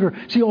anger.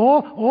 See,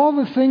 all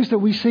the things that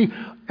we see,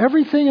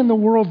 everything in the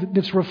world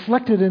that's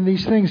reflected in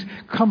these things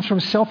comes from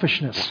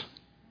selfishness.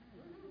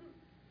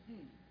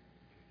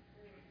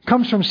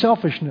 Comes from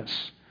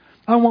selfishness.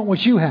 I want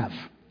what you have.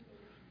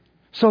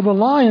 So the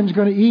lion's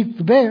going to eat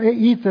the bear,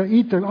 eat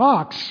the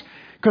ox,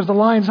 because the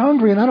lion's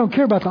hungry, and I don't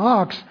care about the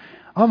ox.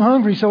 I'm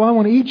hungry, so I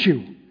want to eat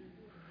you.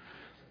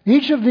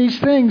 Each of these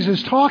things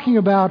is talking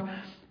about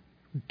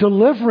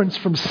deliverance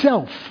from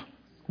self,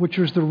 which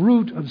was the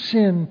root of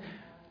sin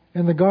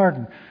in the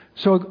garden.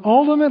 So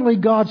ultimately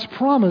God's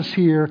promise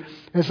here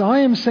is, I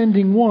am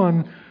sending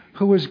one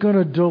who is going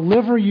to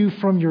deliver you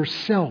from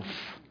yourself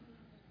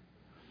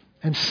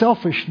and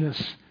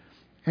selfishness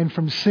and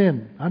from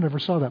sin. I never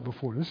saw that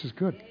before. This is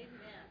good.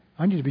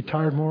 I need to be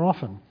tired more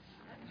often.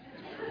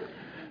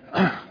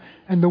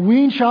 And the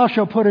weaned child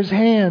shall put his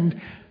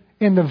hand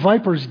in the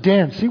viper's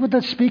den. See what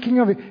that's speaking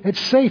of? It's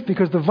safe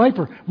because the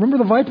viper, remember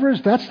the viper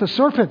is? That's the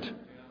serpent.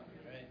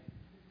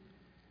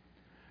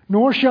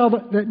 Nor shall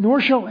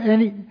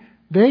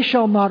they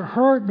shall not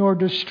hurt nor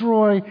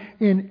destroy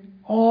in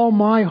all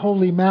my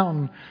holy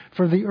mountain,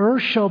 for the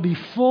earth shall be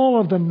full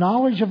of the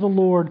knowledge of the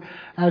Lord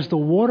as the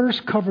waters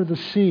cover the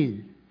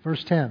sea.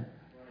 Verse 10.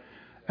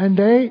 And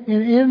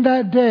in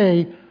that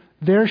day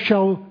there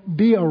shall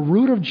be a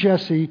root of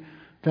Jesse,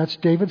 that's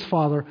David's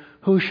father,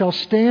 who shall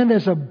stand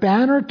as a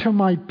banner to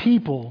my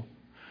people,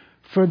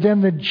 for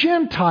then the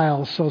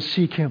Gentiles shall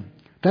seek him.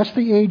 That's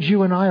the age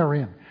you and I are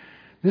in.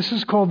 This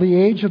is called the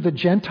age of the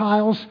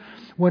Gentiles.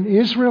 When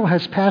Israel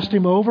has passed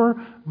him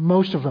over,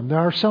 most of them. There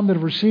are some that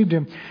have received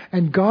him.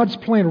 And God's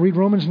plan, read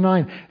Romans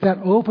 9, that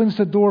opens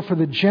the door for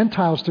the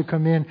Gentiles to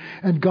come in.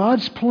 And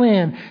God's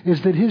plan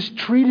is that his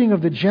treating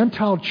of the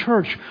Gentile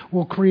church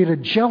will create a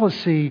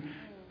jealousy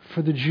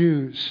for the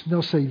Jews.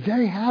 They'll say,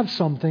 they have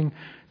something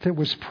that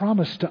was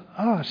promised to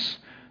us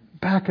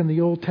back in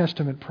the Old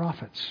Testament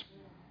prophets.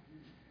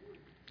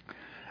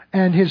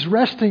 And his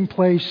resting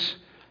place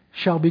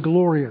shall be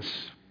glorious.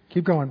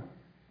 Keep going.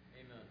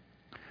 Amen.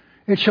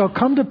 It shall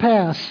come to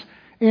pass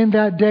in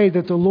that day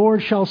that the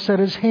Lord shall set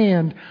his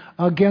hand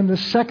again the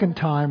second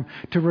time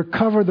to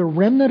recover the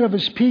remnant of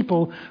his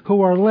people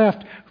who are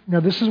left. Now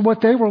this is what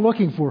they were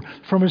looking for.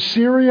 From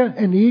Assyria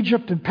and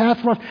Egypt and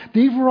Pathros,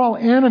 these were all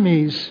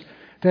enemies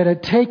that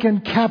had taken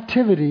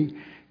captivity,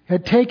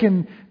 had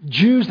taken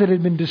Jews that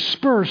had been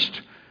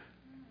dispersed.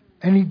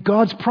 And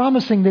God's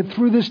promising that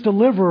through this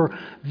deliverer,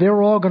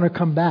 they're all going to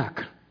come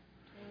back.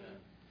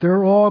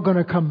 They're all going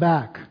to come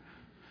back.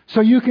 So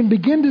you can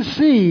begin to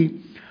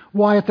see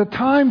why at the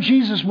time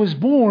Jesus was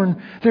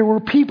born, there were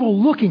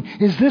people looking.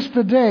 Is this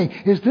the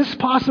day? Is this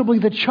possibly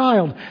the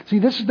child? See,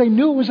 they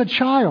knew it was a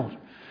child.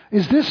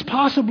 Is this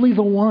possibly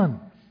the one?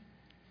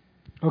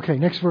 Okay,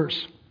 next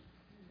verse.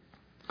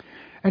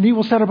 And he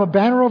will set up a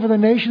banner over the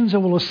nations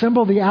and will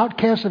assemble the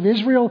outcasts of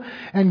Israel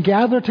and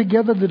gather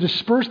together the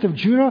dispersed of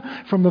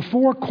Judah from the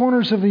four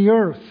corners of the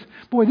earth.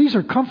 Boy, these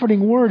are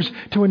comforting words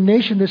to a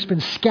nation that's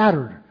been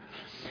scattered.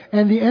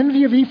 And the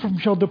envy of Ephraim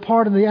shall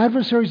depart, and the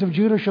adversaries of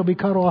Judah shall be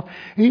cut off.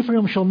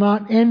 Ephraim shall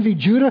not envy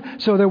Judah,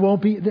 so there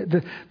won't be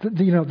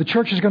the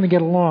church is going to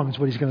get along. Is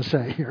what he's going to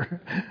say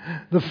here.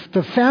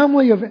 The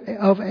family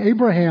of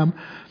Abraham,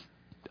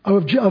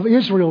 of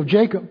Israel, of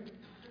Jacob,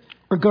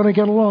 are going to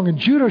get along, and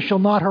Judah shall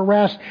not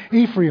harass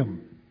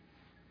Ephraim.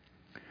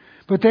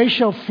 But they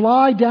shall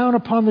fly down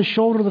upon the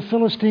shoulder of the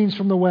Philistines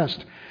from the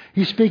west.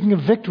 He's speaking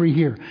of victory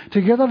here.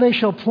 Together they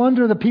shall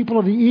plunder the people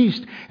of the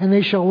east, and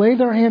they shall lay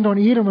their hand on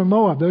Edom and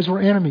Moab. Those were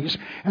enemies.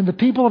 And the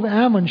people of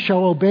Ammon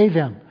shall obey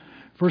them.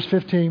 Verse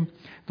 15.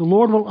 The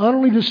Lord will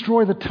utterly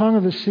destroy the tongue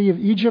of the sea of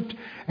Egypt,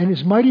 and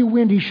his mighty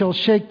wind he shall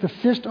shake the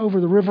fist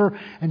over the river,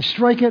 and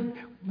strike it,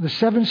 the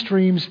seven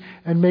streams,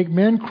 and make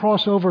men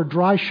cross over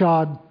dry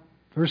shod.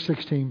 Verse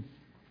 16.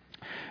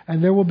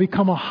 And there will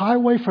become a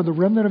highway for the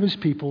remnant of his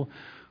people,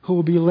 who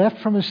will be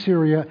left from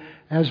Assyria,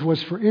 as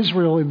was for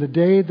Israel in the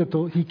day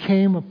that he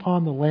came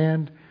upon the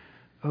land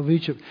of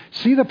Egypt.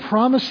 See the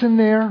promise in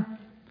there?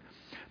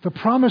 The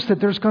promise that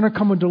there's going to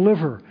come a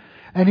deliverer.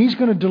 And he's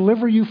going to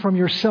deliver you from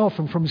yourself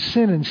and from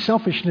sin and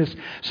selfishness,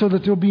 so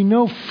that there'll be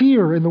no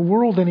fear in the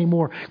world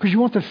anymore. Because you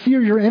want to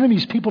fear your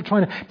enemies, people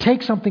trying to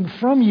take something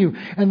from you.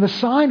 And the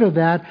sign of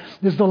that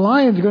is the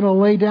lion's going to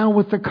lay down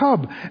with the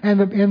cub. And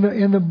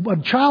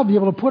the child will be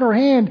able to put her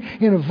hand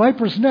in a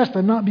viper's nest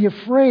and not be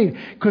afraid,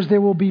 because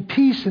there will be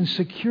peace and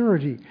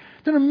security.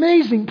 It's an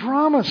amazing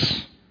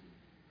promise.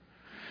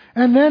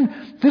 And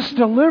then this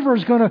deliverer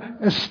is going to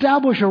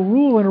establish a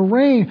rule and a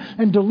reign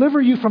and deliver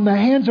you from the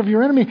hands of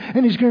your enemy.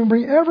 And he's going to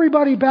bring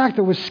everybody back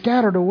that was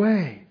scattered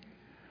away.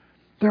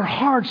 Their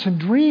hearts and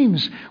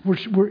dreams,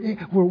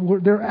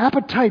 their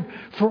appetite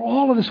for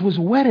all of this was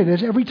whetted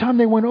as every time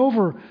they went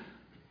over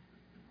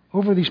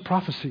these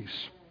prophecies.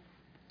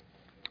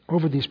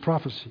 Over these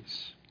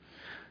prophecies.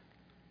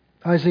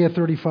 Isaiah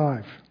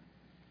 35.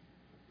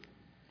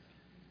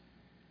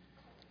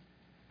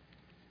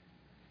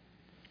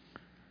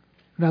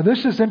 Now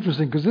this is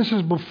interesting, because this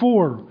is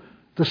before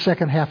the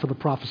second half of the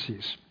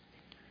prophecies.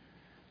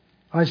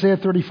 Isaiah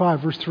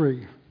 35, verse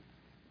 3.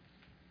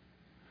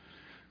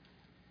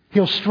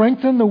 He'll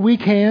strengthen the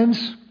weak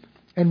hands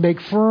and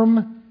make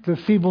firm the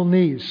feeble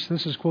knees.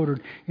 This is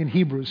quoted in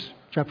Hebrews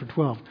chapter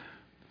 12.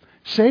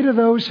 Say to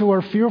those who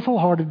are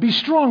fearful-hearted, be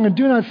strong and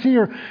do not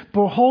fear.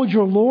 Behold,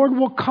 your Lord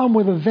will come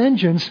with a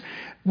vengeance.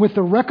 With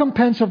the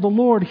recompense of the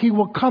Lord, He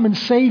will come and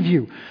save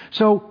you.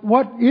 So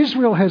what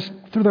Israel has,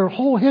 through their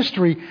whole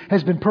history,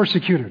 has been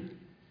persecuted.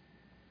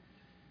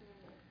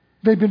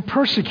 They've been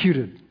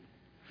persecuted.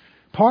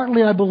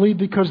 Partly, I believe,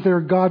 because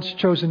they're God's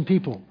chosen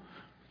people.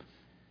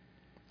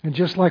 And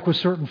just like with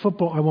certain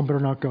football, I better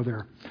not go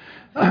there.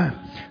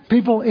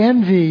 People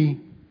envy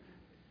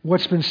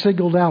what's been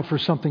singled out for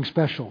something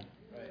special.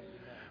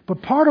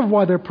 But part of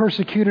why they're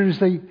persecuted is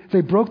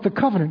they broke the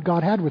covenant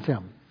God had with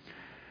them.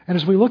 And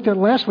as we looked at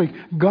last week,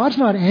 God's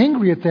not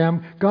angry at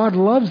them. God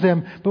loves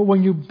them. But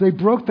when they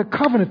broke the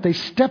covenant, they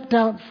stepped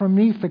out from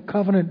beneath the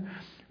covenant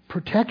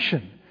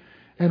protection.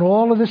 And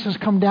all of this has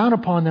come down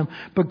upon them.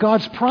 But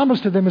God's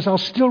promise to them is, I'll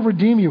still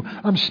redeem you.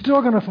 I'm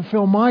still going to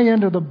fulfill my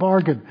end of the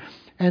bargain.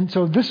 And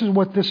so this is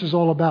what this is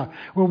all about.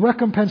 Well,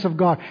 recompense of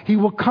God. He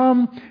will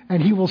come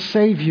and He will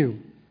save you.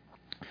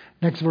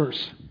 Next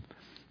verse.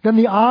 Then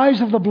the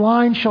eyes of the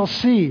blind shall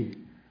see,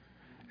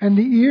 and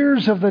the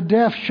ears of the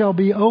deaf shall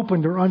be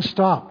opened or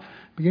unstopped.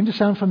 Begin to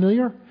sound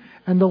familiar?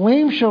 And the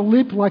lame shall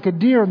leap like a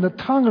deer, and the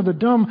tongue of the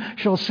dumb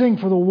shall sing,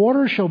 for the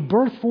waters shall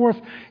burst forth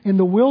in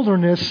the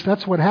wilderness.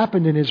 That's what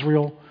happened in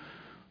Israel.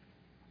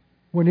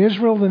 When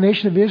Israel, the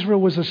nation of Israel,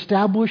 was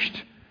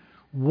established,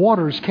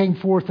 waters came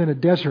forth in a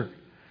desert.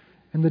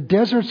 In the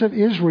deserts of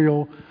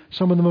Israel,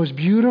 some of the most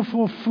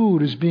beautiful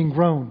food is being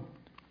grown.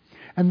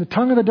 And the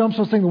tongue of the dumb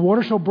shall sing, the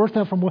water shall burst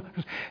out from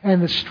waters,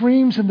 and the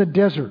streams in the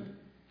desert.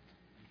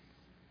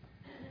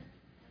 Amen.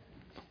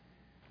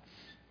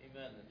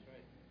 That's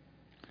right.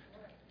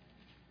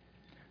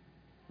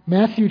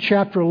 Matthew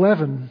chapter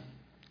 11,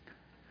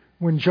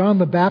 when John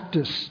the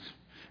Baptist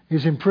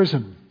is in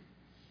prison.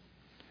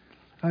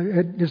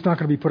 It's not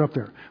going to be put up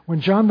there.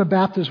 When John the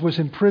Baptist was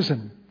in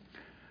prison,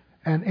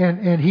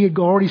 and he had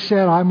already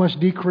said, I must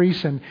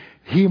decrease and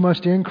he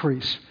must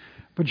increase.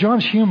 But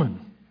John's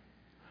human.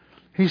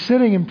 He's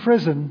sitting in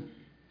prison,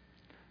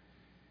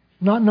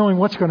 not knowing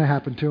what's going to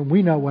happen to him.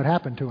 We know what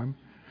happened to him.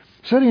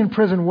 Sitting in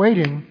prison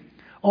waiting.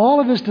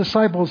 All of his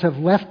disciples have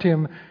left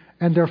him,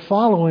 and they're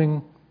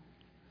following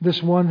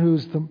this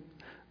one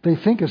they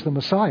think is the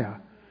Messiah.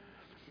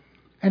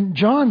 And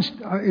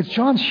it's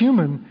John's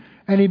human,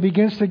 and he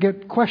begins to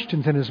get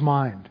questions in his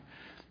mind.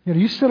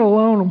 You sit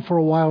alone for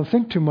a while and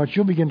think too much,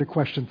 you'll begin to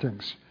question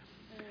things.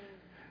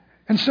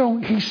 And so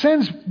he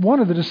sends one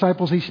of the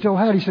disciples he still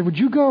had. He said, would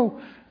you go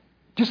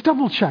just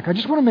double check? I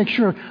just want to make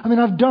sure.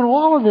 I've done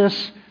all of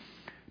this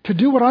to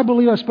do what I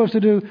believe I'm supposed to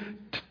do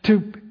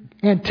to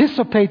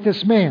anticipate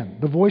this man,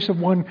 the voice of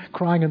one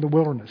crying in the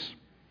wilderness.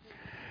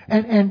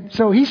 And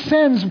so he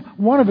sends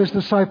one of his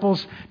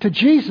disciples to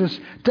Jesus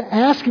to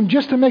ask him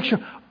just to make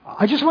sure.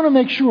 I just want to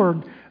make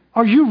sure,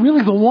 are you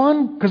really the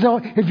one? Because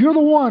if you're the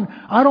one,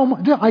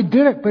 I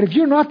did it. But if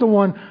you're not the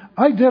one,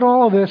 I did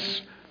all of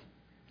this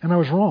and I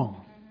was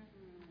wrong.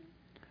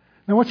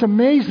 Now what's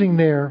amazing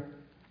there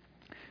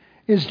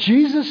is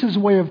Jesus'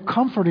 way of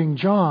comforting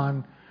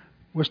John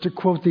was to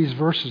quote these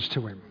verses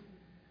to him.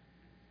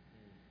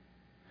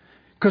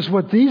 Because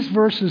what these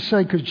verses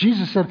say, because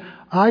Jesus said,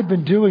 I've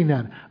been doing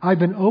that. I've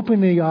been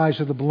opening the eyes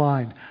of the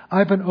blind.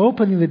 I've been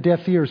opening the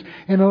deaf ears.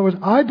 In other words,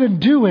 I've been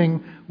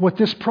doing what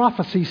this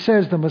prophecy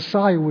says the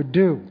Messiah would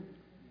do. Amen.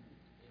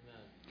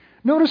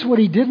 Notice what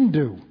He didn't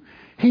do.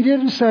 He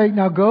didn't say,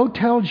 now go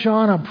tell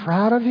John I'm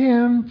proud of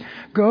him.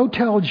 Go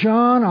tell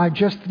John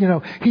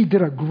he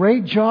did a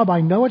great job.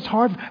 I know it's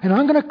hard. And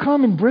I'm going to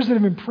come and visit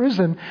him in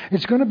prison.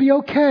 It's going to be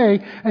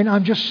okay. And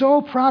I'm just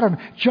so proud of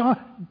him.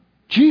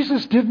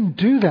 Jesus didn't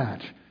do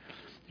that.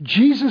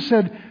 Jesus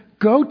said,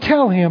 go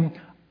tell him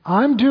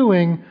I'm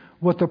doing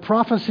what the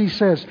prophecy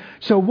says.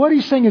 So what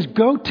He's saying is,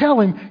 go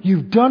tell him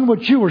you've done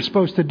what you were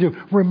supposed to do.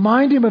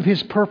 Remind him of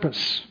his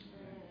purpose.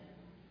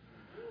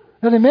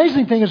 Now the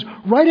amazing thing is,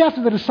 right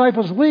after the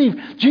disciples leave,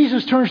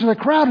 Jesus turns to the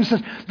crowd and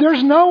says,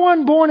 there's no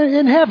one born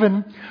in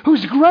heaven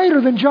who's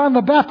greater than John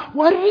the Baptist.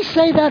 Why did He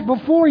say that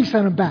before He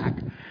sent him back?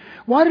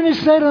 Why didn't He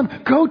say to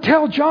them, go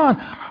tell John,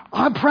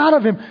 I'm proud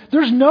of him.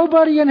 There's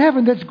nobody in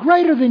heaven that's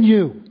greater than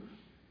you.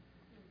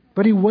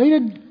 But He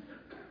waited.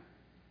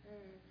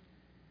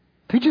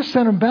 He just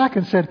sent him back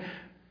and said,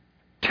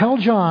 tell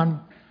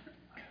John,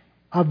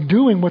 I'm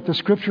doing what the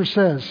Scripture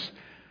says.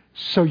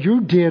 So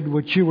you did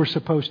what you were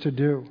supposed to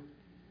do.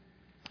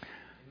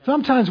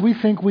 Sometimes we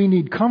think we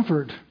need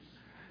comfort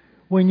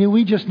when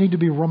we just need to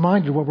be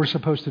reminded what we're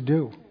supposed to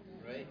do.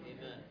 Right?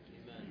 Amen.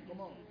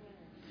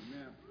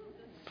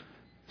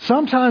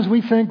 Sometimes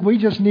we think we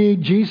just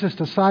need Jesus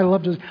to sidle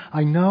up to us.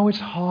 I know it's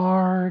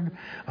hard.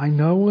 I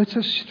know it's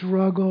a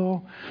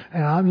struggle.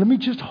 And let me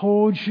just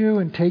hold you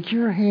and take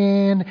your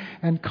hand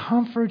and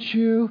comfort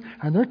you.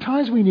 And there are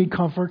times we need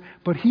comfort,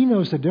 but He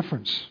knows the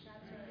difference.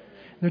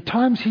 There are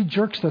times He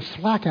jerks the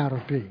slack out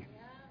of me.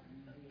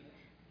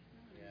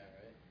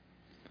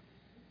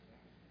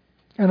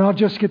 And I'll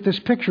just get this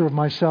picture of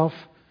myself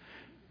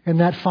in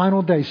that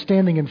final day,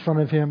 standing in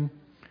front of Him.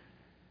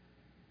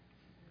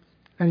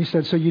 And He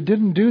said, so you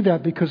didn't do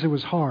that because it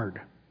was hard.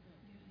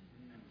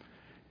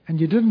 And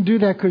you didn't do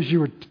that because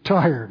you were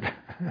tired.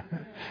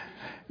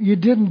 You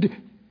didn't.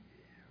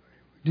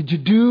 Did you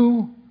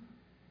do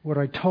what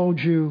I told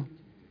you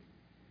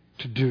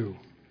to do?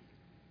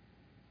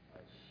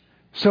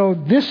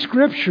 So this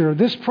scripture,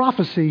 this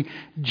prophecy,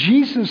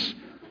 Jesus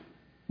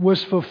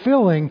was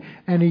fulfilling,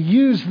 and he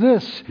used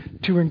this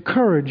to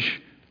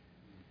encourage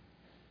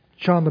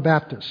John the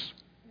Baptist.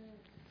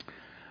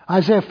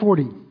 Isaiah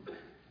 40,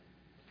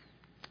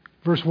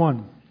 verse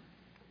 1.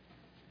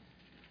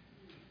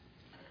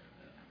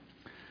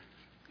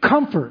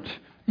 Comfort,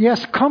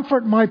 yes,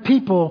 comfort my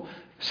people,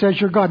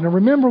 says your God. Now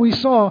remember, we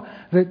saw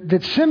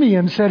that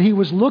Simeon said he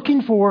was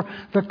looking for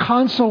the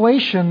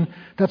consolation,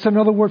 that's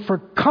another word for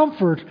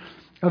comfort,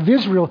 of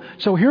Israel.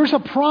 So here's a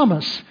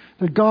promise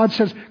that God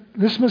says,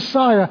 this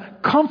Messiah,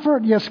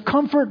 comfort, yes,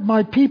 comfort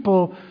my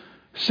people,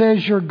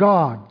 says your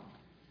God.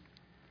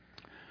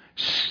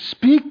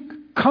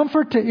 Speak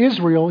comfort to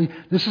Israel.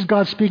 This is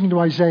God speaking to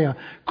Isaiah.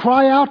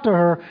 Cry out to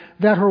her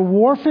that her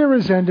warfare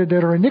is ended,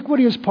 that her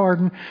iniquity is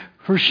pardoned,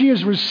 for she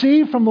has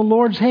received from the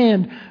Lord's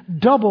hand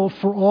double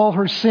for all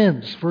her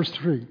sins. Verse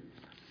 3.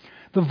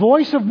 The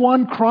voice of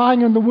one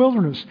crying in the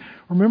wilderness.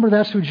 Remember,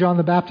 that's who John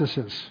the Baptist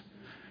is.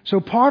 So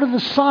part of the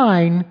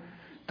sign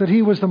that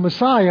he was the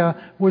Messiah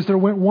was there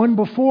went one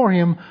before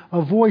him,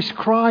 a voice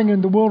crying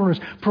in the wilderness,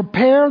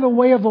 prepare the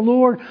way of the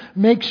Lord,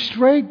 make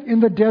straight in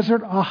the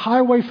desert a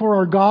highway for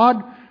our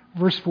God.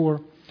 Verse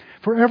 4.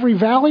 For every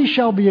valley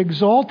shall be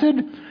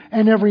exalted,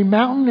 and every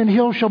mountain and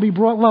hill shall be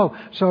brought low.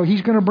 So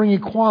he's going to bring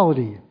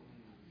equality.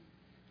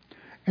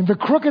 And the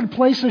crooked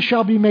places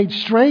shall be made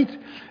straight,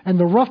 and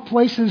the rough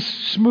places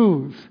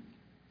smooth.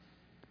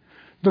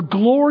 The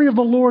glory of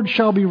the Lord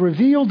shall be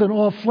revealed, and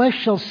all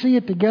flesh shall see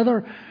it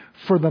together,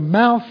 for the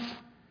mouth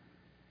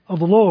of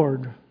the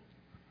Lord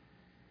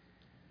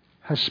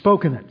has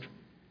spoken it.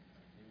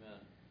 Amen.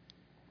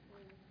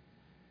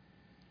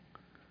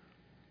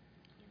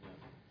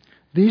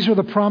 These are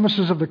the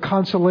promises of the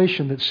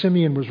consolation that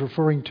Simeon was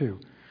referring to.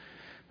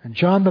 And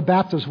John the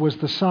Baptist was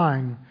the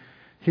sign.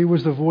 He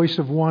was the voice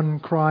of one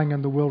crying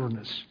in the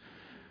wilderness.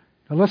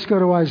 Now let's go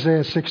to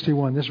Isaiah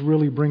 61. This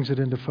really brings it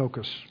into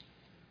focus.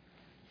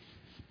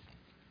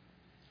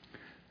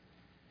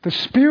 The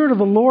Spirit of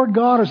the Lord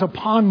God is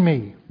upon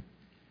me.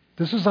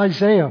 This is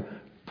Isaiah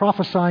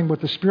prophesying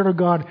what the Spirit of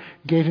God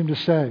gave him to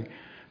say.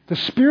 The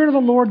Spirit of the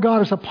Lord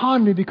God is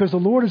upon me because the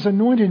Lord has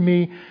anointed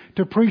me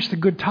to preach the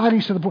good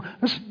tidings to the poor.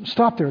 Let's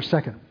stop there a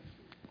second.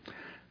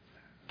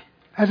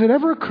 Has it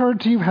ever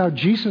occurred to you how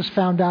Jesus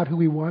found out who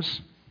he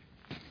was?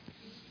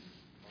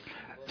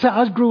 So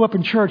I grew up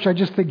in church, I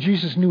just think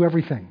Jesus knew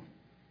everything.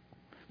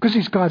 Because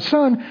he's God's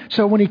son,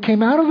 so when he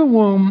came out of the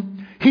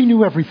womb, he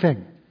knew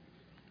everything.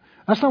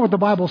 That's not what the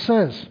Bible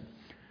says.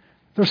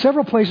 There are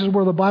several places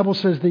where the Bible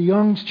says the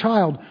young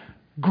child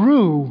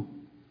grew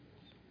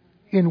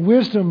in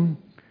wisdom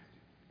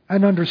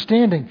and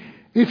understanding.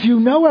 If you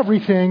know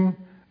everything,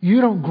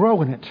 you don't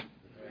grow in it.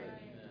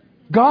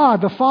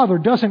 God the Father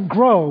doesn't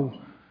grow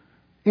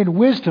in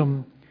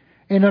wisdom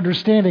and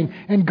understanding.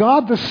 And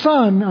God the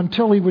Son,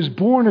 until he was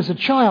born as a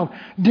child,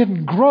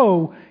 didn't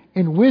grow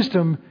in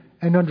wisdom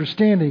and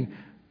understanding.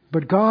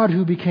 But God,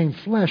 who became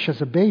flesh as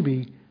a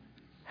baby,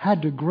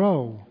 had to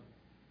grow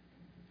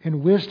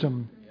in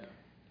wisdom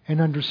and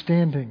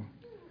understanding.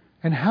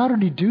 And how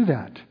did he do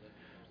that?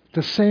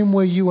 The same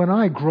way you and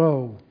I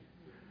grow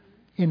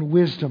in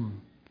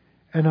wisdom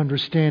and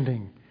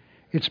understanding.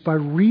 It's by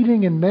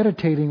reading and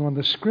meditating on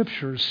the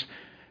Scriptures.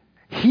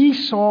 He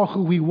saw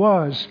who he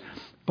was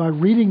by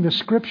reading the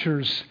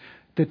Scriptures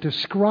that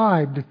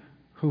described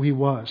who he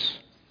was.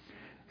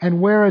 And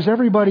whereas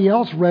everybody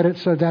else read it,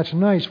 said that's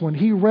nice, when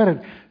he read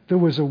it, there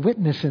was a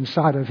witness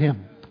inside of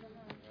him.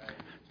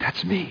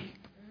 That's me.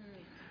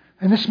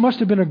 And this must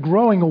have been a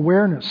growing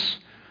awareness.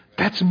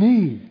 That's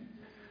me.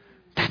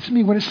 That's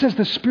me. When it says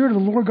the Spirit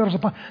of the Lord God is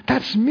upon,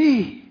 that's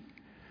me.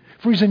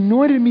 For he's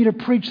anointed me to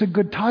preach the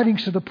good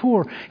tidings to the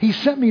poor. He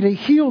sent me to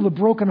heal the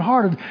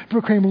brokenhearted, to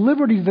proclaim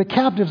liberty to the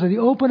captives, and the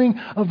opening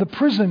of the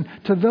prison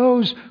to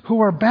those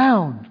who are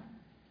bound.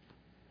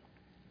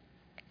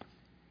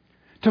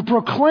 To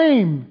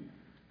proclaim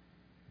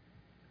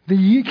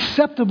the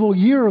acceptable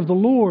year of the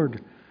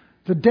Lord,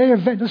 the day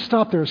of... Let's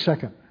stop there a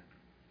second.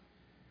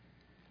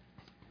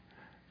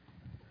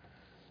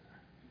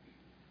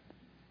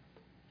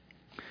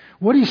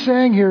 What he's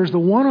saying here is the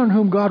one on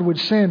whom God would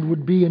send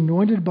would be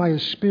anointed by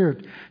his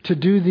Spirit to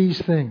do these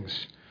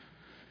things.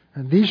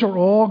 And these are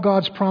all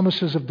God's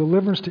promises of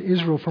deliverance to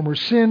Israel from her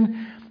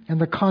sin and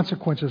the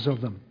consequences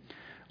of them.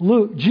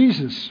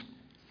 Jesus,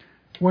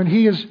 when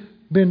he has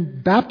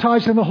been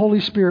baptized in the Holy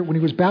Spirit, when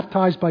he was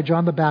baptized by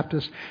John the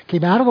Baptist,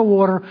 came out of the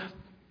water,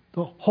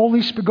 the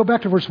Holy Spirit, go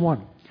back to verse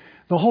 1.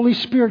 The Holy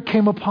Spirit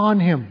came upon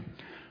him.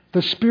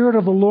 The Spirit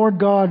of the Lord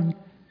God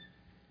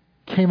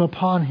came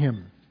upon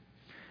him.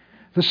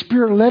 The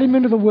Spirit led him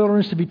into the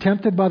wilderness to be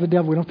tempted by the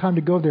devil. We don't have time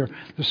to go there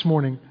this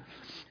morning.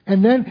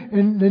 And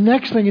then the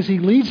next thing is he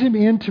leads him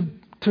into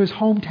his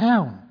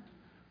hometown,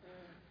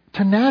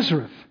 to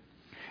Nazareth.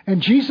 And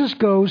Jesus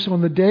goes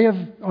on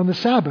the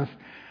Sabbath,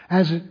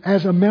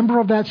 As a member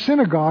of that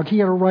synagogue, he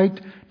had a right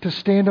to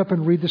stand up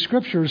and read the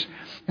Scriptures.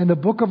 And the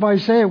book of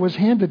Isaiah was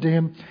handed to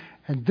him,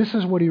 and this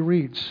is what he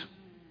reads.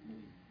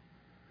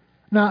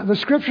 Now, the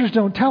Scriptures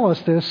don't tell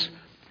us this,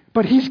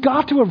 but he's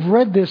got to have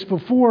read this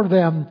before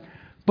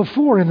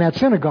in that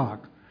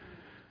synagogue.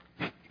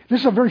 This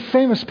is a very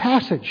famous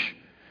passage.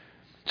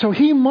 So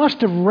he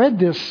must have read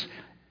this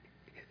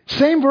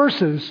same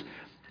verses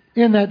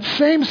in that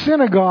same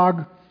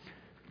synagogue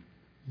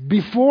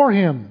before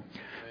him.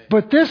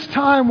 But this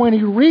time when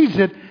he reads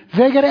it,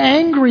 they get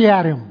angry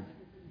at him.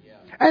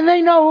 And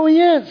they know who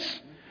he is.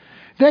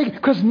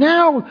 Because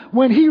now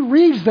when he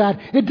reads that,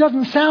 it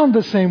doesn't sound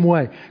the same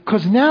way.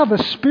 Because now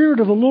the Spirit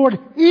of the Lord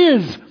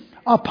is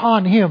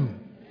upon him.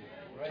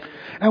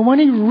 And when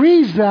he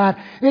reads that,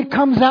 it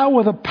comes out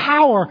with a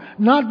power,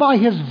 not by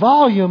his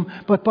volume,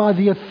 but by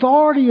the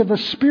authority of the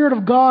Spirit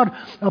of God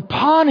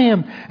upon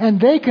him. And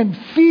they can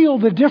feel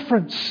the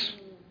difference.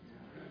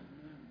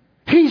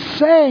 He's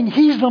saying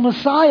he's the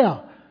Messiah.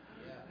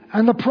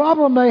 And the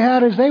problem they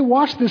had is they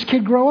watched this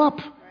kid grow up.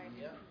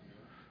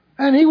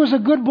 And he was a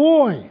good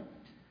boy.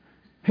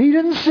 He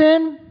didn't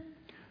sin,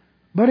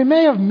 but he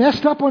may have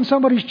messed up on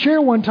somebody's chair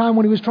one time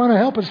when he was trying to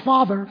help his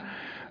father.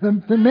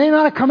 That may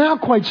not have come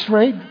out quite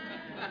straight.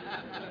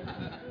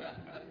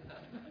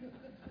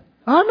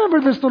 I remember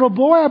this little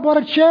boy, I bought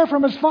a chair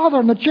from his father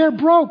and the chair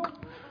broke.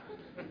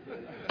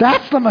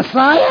 That's the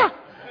Messiah?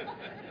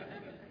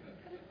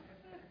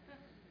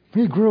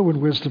 He grew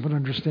in wisdom and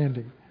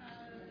understanding.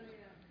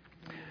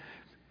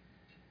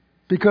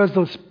 Because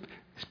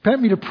He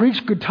sent me to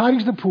preach good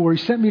tidings to the poor. He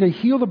sent me to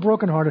heal the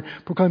brokenhearted,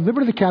 proclaim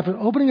liberty to the captive,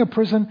 opening a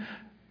prison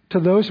to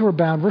those who are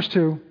bound. Verse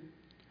 2.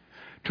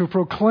 To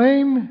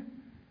proclaim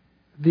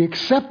the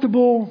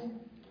acceptable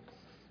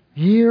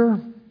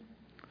year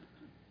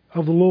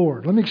of the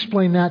Lord. Let me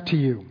explain that to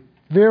you.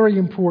 Very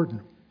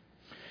important.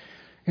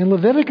 In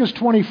Leviticus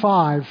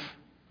 25,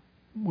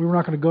 we're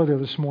not going to go there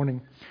this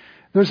morning,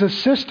 there's a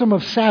system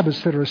of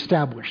Sabbaths that are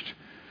established.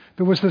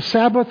 There was the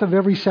Sabbath of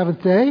every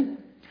seventh day.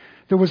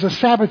 There was a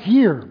Sabbath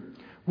year,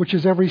 which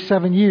is every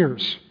 7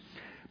 years.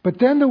 But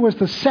then there was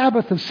the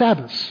Sabbath of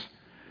Sabbaths,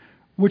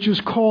 which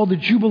is called the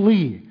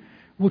Jubilee,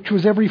 which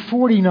was every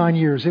 49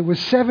 years. It was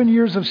 7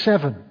 years of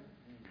 7,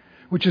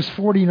 which is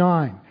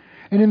 49.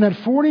 And in that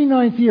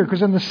 49th year,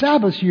 because in the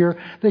Sabbath year,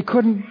 they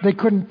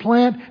couldn't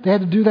plant. They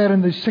had to do that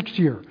in the 6th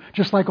year.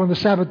 Just like on the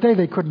Sabbath day,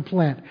 they couldn't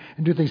plant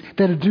and do things.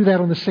 They had to do that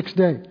on the 6th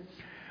day.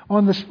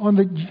 On the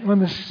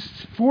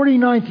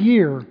 49th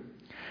year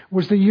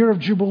was the year of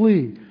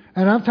Jubilee.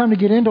 And I don't have time to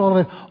get into all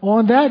of it.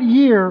 On that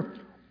year,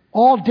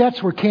 all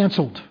debts were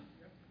canceled.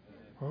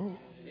 Oh.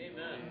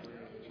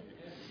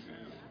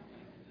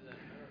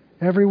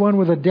 Everyone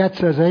with a debt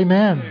says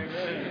amen.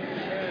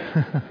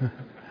 Amen.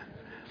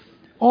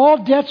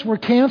 All debts were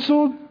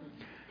canceled.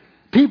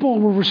 People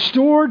were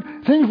restored.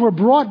 Things were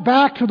brought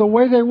back to the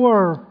way they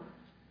were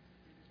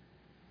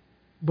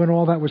when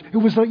all that was. It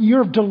was the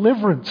year of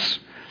deliverance.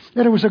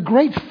 And it was a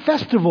great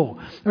festival,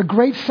 a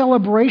great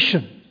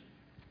celebration.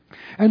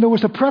 And there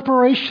was a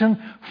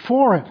preparation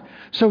for it.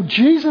 So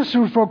Jesus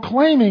was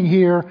proclaiming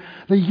here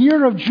the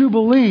year of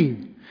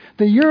Jubilee.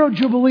 The year of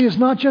Jubilee is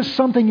not just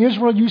something,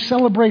 Israel, you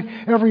celebrate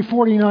every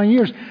 49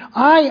 years.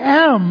 I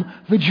am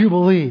the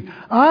Jubilee.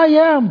 I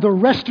am the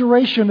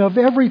restoration of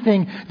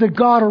everything that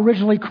God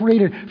originally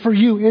created for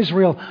you,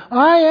 Israel.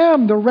 I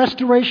am the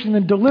restoration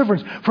and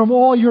deliverance from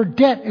all your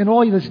debt and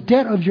all this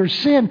debt of your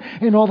sin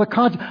and all the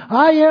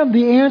I am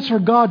the answer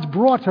God's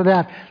brought to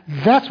that.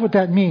 That's what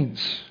that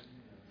means.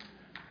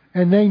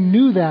 And they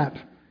knew that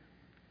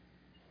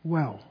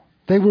well.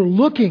 They were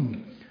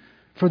looking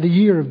for the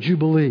year of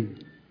Jubilee.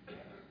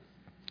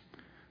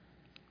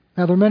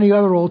 Now, there are many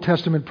other Old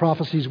Testament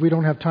prophecies we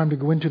don't have time to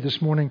go into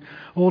this morning.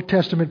 Old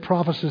Testament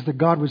prophecies that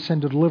God would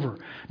send to deliver.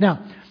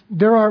 Now,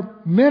 there are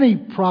many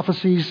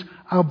prophecies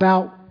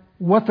about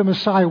what the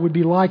Messiah would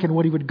be like and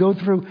what he would go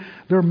through.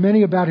 There are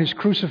many about his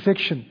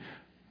crucifixion.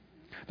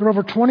 There are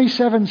over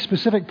 27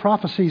 specific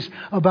prophecies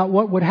about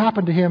what would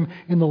happen to him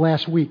in the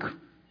last week.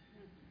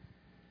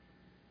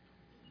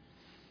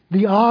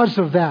 The odds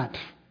of that,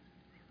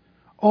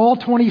 all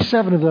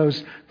 27 of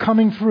those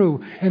coming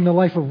through in the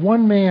life of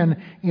one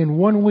man in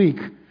 1 week,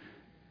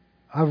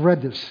 I've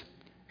read this,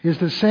 is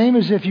the same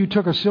as if you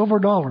took a silver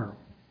dollar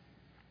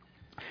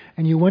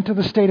and you went to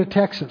the state of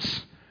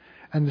Texas,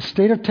 and the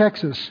state of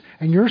Texas,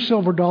 and your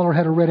silver dollar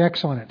had a red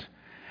X on it,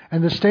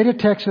 and the state of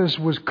Texas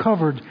was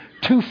covered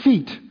 2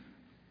 feet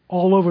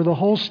all over the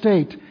whole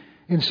state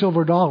in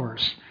silver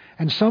dollars.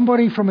 And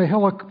somebody from a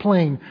hillock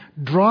plain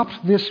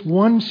dropped this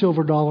one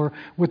silver dollar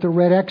with the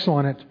red X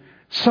on it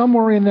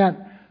somewhere in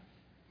that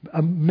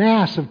a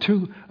mass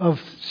of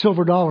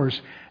silver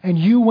dollars, and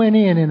you went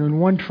in and in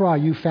one try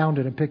you found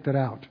it and picked it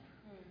out.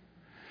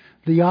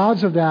 The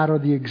odds of that are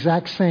the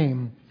exact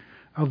same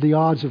of the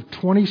odds of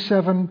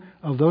 27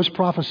 of those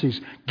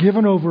prophecies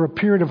given over a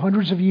period of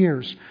hundreds of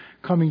years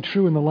coming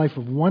true in the life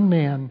of one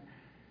man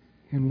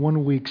in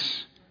 1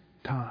 week's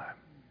time.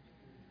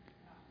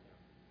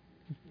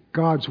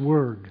 God's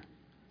Word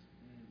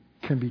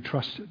can be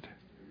trusted.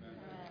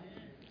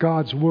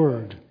 God's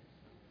Word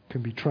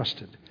can be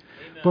trusted.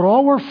 But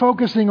all we're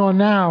focusing on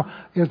now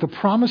is the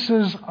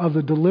promises of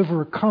the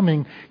deliverer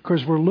coming,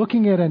 because we're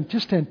looking at and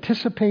just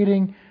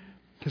anticipating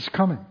his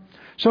coming.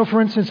 So,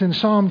 for instance, in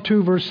Psalm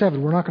 2, verse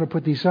 7, we're not going to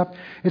put these up,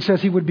 it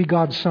says he would be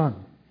God's son.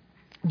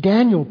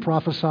 Daniel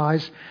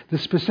prophesies the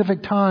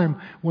specific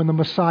time when the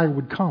Messiah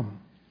would come.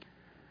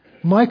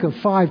 Micah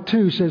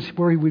 5:2 says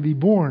where he would be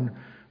born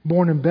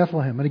in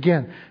Bethlehem. And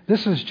again,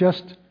 this is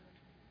just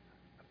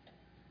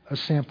a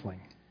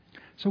sampling.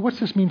 So what's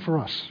this mean for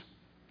us?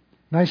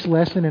 Nice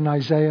lesson in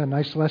Isaiah,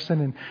 nice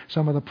lesson in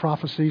some of the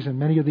prophecies, and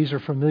many of these are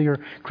familiar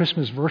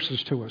Christmas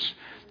verses to us.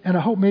 And I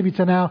hope maybe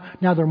to now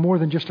they're more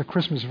than just a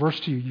Christmas verse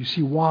to you. You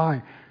see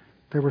why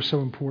they were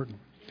so important.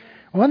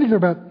 Well, I think there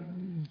are about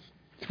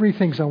 3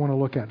 things I want to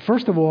look at.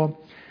 First of all,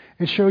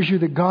 it shows you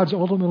that God's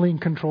ultimately in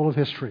control of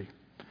history.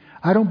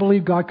 I don't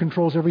believe God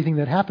controls everything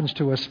that happens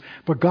to us,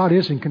 but God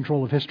is in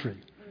control of history.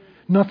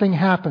 Nothing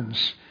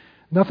happens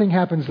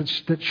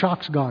that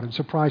shocks God and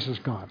surprises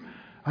God.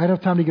 I don't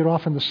have time to get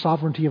off on the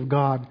sovereignty of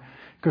God,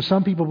 because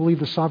some people believe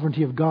the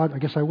sovereignty of God. I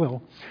guess I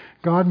will.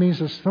 God means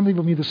this. Some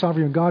people believe the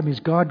sovereignty of God means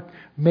God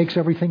makes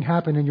everything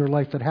happen in your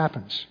life that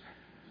happens.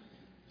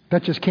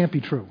 That just can't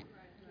be true.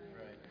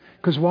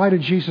 Because why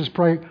did Jesus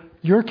pray,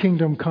 "Your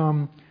kingdom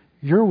come,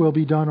 your will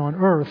be done on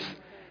earth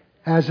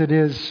as it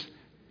is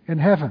in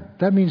heaven"?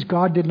 That means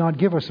God did not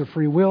give us a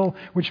free will,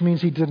 which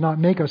means he did not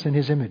make us in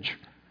his image.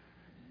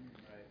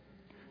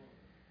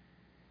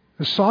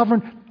 The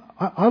sovereign,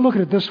 I look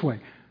at it this way.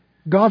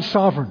 God's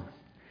sovereign.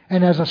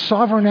 And as a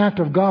sovereign act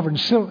of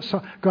God's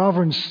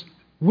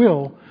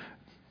will,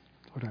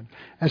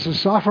 as a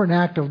sovereign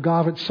act of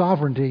God's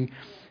sovereignty,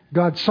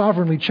 God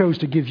sovereignly chose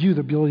to give you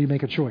the ability to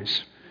make a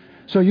choice.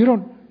 So you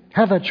don't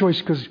have that choice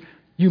because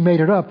you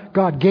made it up.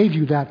 God gave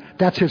you that.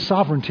 That's his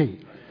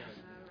sovereignty.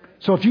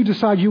 So if you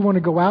decide you want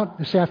to go out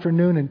this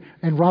afternoon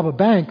and rob a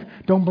bank,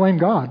 don't blame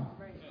God.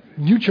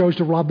 You chose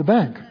to rob the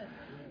bank.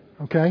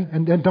 Okay?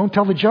 And then don't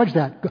tell the judge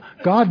that.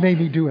 God made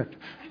me do it.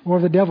 Or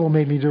the devil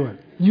made me do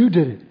it. You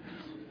did it.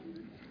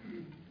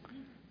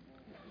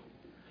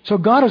 So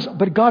God's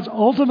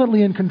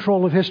ultimately in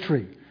control of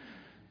history.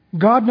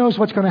 God knows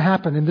what's going to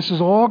happen, and this is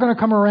all going to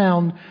come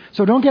around.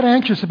 So don't get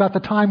anxious about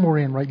the time we're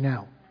in right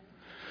now.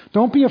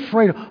 Don't be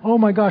afraid. Oh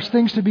my gosh,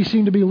 things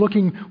seem to be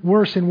looking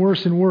worse and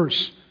worse and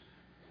worse.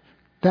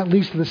 That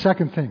leads to the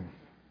second thing.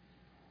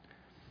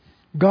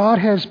 God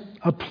has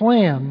a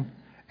plan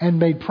and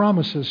made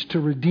promises to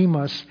redeem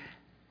us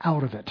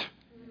out of it.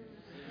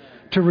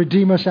 To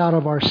redeem us out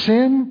of our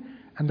sin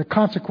and the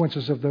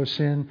consequences of those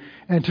sin,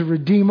 and to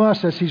redeem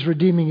us as he's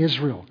redeeming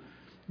Israel.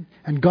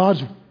 And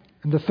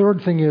the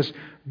third thing is,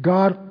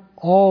 God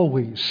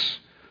always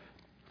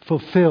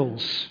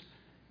fulfills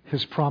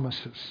his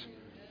promises.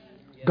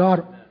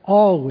 God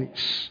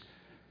always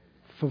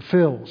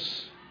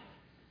fulfills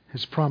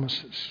his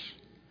promises.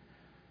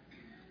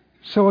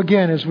 So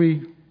again, as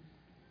we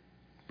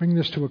bring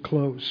this to a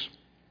close,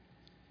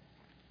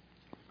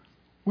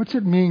 what's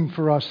it mean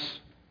for us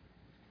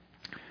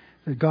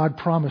that God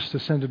promised to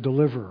send a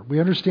deliverer? We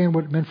understand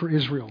what it meant for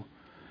Israel.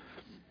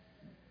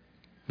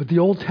 But the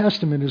Old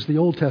Testament is the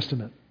Old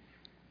Testament.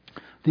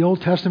 The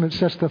Old Testament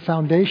sets the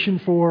foundation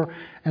for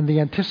and the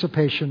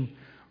anticipation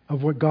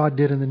of what God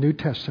did in the New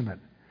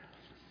Testament.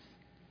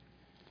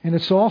 And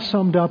it's all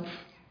summed up,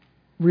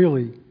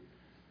 really,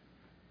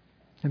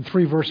 in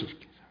 3 verses.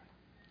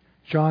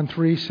 John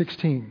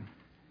 3:16.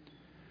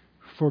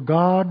 For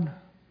God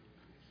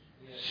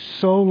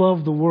so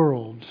loved the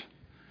world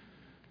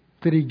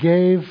that he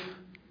gave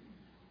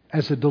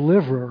as a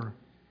deliverer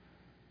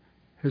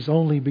his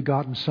only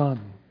begotten Son.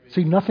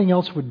 See, nothing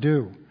else would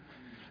do.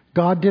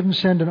 God didn't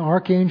send an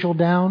archangel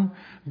down.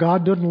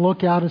 God didn't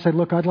look out and say,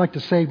 look, I'd like to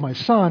save my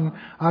son.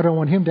 I don't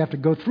want him to have to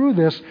go through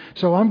this,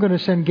 so I'm going to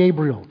send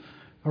Gabriel.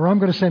 Or I'm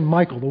going to send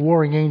Michael, the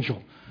warring angel.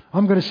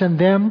 I'm going to send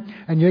them,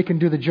 and they can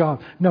do the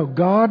job. No,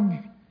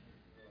 God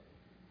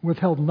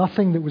withheld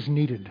nothing that was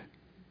needed.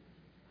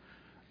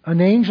 An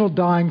angel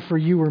dying for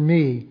you or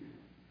me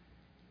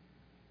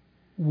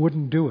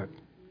wouldn't do it.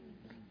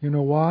 You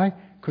know why?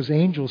 Because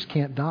angels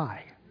can't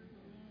die.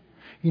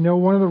 You know,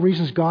 one of the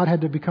reasons God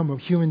had to become a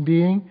human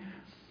being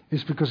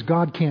is because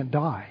God can't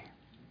die.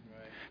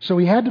 So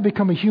he had to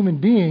become a human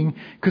being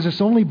because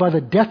it's only by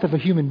the death of a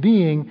human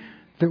being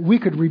that we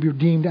could be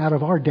redeemed out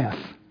of our death.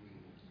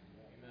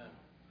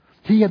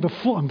 He had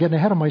I'm getting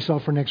ahead of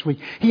myself for next week.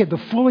 He had to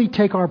fully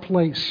take our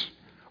place,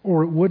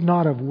 or it would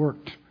not have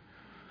worked.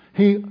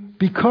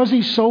 Because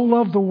he so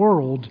loved the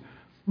world,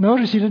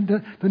 notice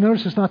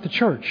it's not the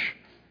church.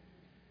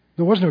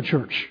 There was no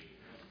church.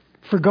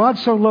 For God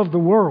so loved the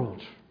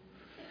world,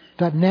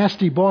 that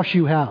nasty boss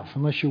you have,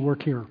 unless you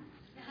work here.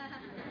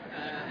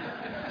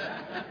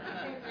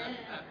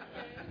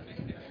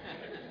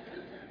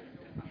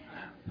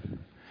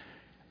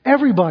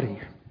 Everybody.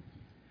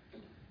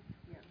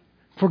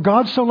 For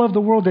God so loved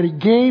the world that he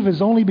gave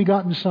his only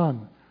begotten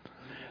Son,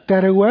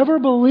 that whoever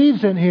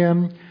believes in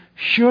him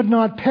should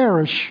not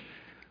perish,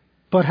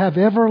 but have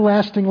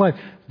everlasting life.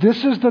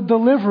 This is the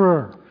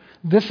deliverer.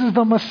 This is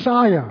the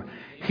Messiah.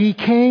 He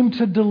came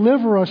to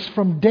deliver us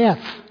from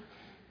death.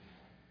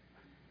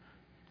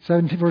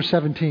 Verse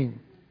 17.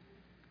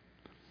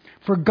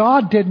 For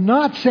God did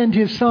not send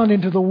His Son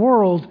into the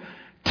world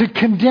to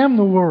condemn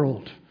the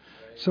world.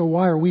 So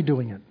why are we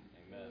doing it?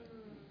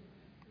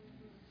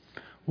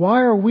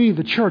 Why are we,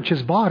 the church,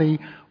 His body,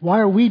 why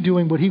are we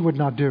doing what He would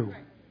not do?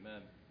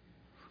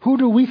 Who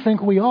do we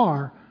think we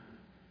are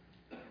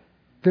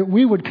that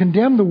we would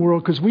condemn the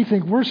world because we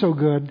think we're so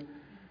good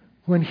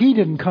when He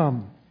didn't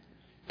come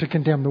to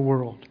condemn the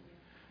world?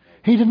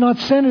 He did not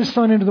send His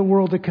Son into the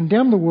world to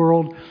condemn the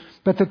world,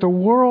 but that the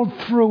world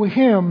through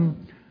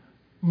Him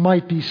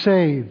might be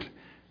saved.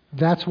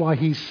 That's why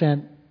He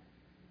sent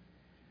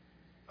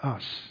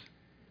us.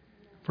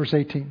 Verse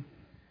 18.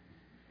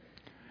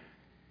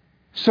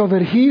 So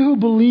that he who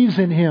believes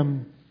in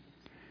Him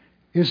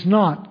is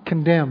not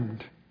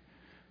condemned,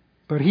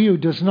 but he who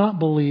does not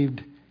believe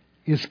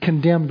is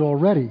condemned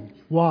already.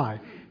 Why?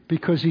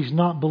 Because he's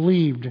not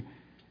believed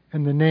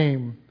in the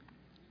name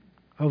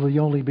of the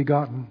only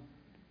begotten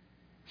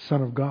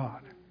Son of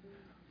God.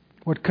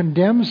 What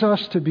condemns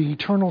us to be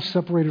eternal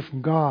separated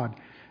from God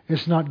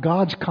is not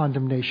God's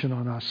condemnation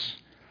on us.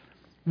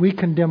 We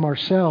condemn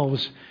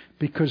ourselves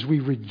because we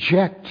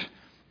reject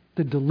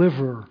the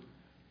deliverer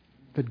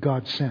that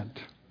God sent.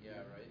 Yeah,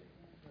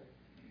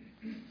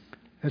 right.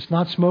 It's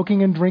not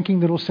smoking and drinking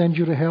that'll send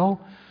you to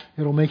hell.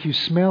 It'll make you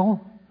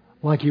smell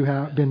like you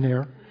have been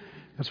there.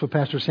 That's what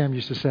Pastor Sam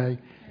used to say.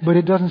 But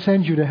it doesn't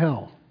send you to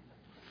hell.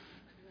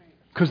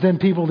 Because then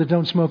people that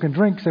don't smoke and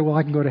drink say, well,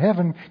 I can go to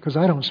heaven because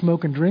I don't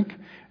smoke and drink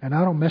and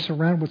I don't mess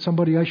around with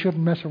somebody I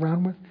shouldn't mess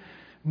around with.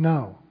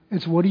 No.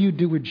 It's what do you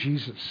do with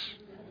Jesus?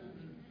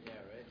 Yeah,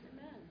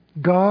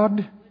 right.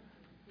 God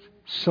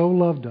so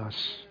loved us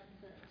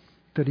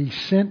that He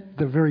sent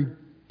the very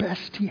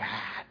best He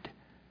had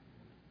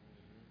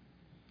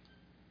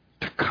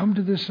to come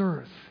to this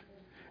earth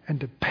and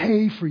to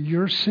pay for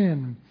your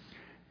sin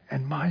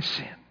and my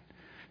sin,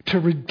 to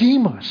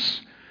redeem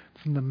us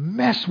from the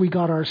mess we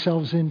got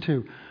ourselves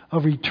into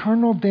of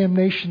eternal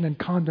damnation and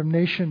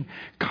condemnation.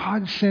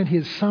 God sent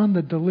His Son,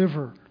 the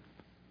deliverer.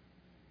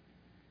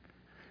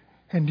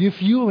 And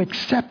if you'll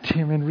accept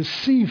Him and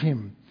receive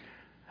Him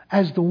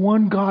as the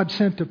one God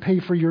sent to pay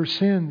for your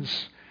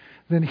sins,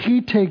 then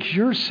He takes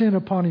your sin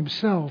upon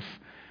Himself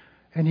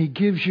and He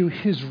gives you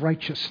His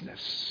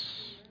righteousness.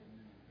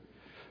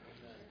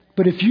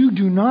 But if you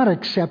do not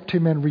accept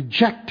Him and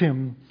reject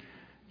Him,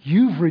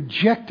 you've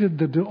rejected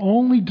the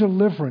only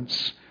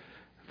deliverance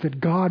that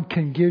God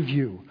can give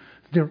you.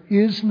 There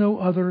is no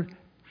other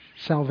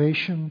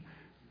salvation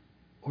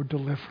or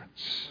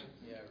deliverance.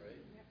 Yeah, right.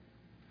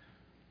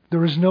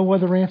 There is no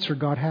other answer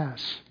God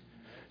has.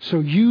 So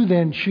you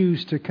then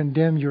choose to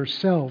condemn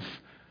yourself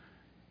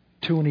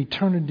to an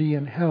eternity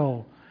in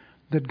hell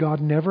that God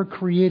never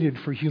created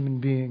for human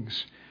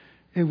beings.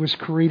 It was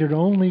created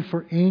only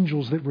for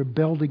angels that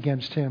rebelled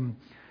against Him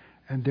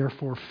and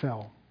therefore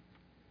fell.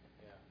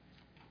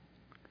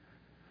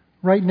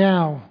 Right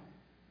now,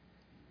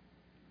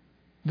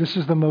 this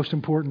is the most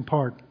important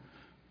part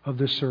of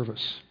this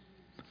service.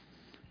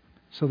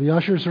 So the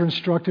ushers are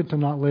instructed to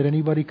not let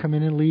anybody come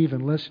in and leave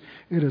unless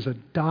it is a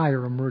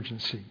dire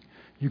emergency.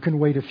 You can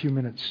wait a few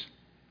minutes.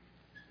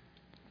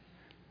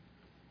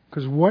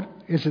 Because what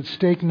is at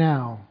stake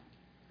now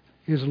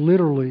is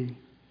literally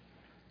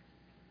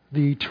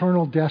the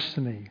eternal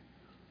destiny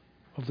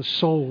of the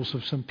souls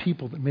of some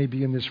people that may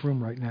be in this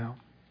room right now.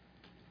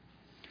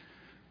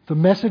 The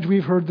message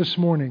we've heard this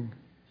morning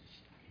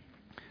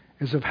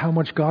is of how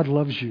much God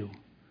loves you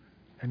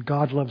and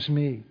God loves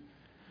me,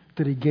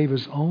 that He gave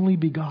His only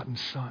begotten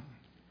Son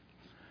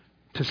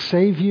to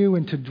save you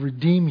and to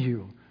redeem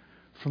you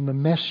from the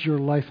mess your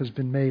life has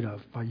been made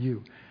of by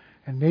you.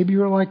 And maybe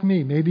you're like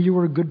me. Maybe you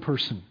were a good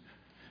person.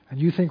 And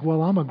you think,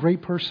 well, I'm a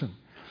great person.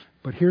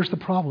 But here's the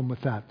problem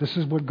with that. This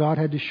is what God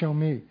had to show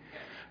me.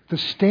 The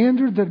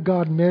standard that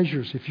God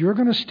measures, if you're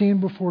going to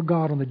stand before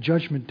God on the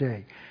judgment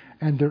day,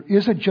 and there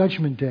is a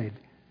judgment day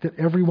that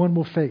everyone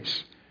will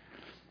face,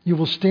 you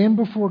will stand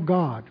before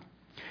God.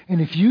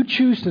 And if you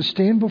choose to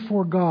stand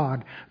before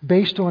God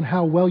based on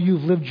how well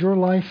you've lived your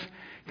life,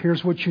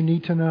 here's what you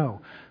need to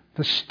know.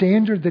 The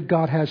standard that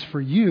God has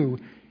for you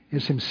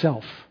is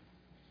Himself.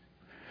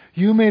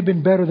 You may have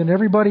been better than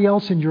everybody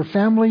else in your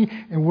family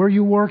and where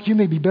you work. You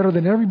may be better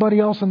than everybody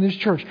else in this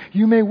church.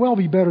 You may well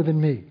be better than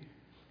me.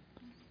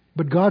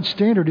 But God's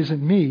standard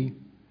isn't me.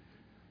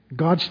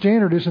 God's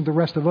standard isn't the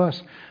rest of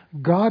us.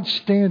 God's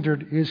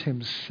standard is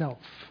Himself.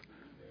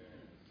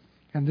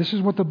 And this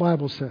is what the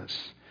Bible says.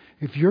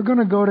 If you're going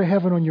to go to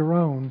heaven on your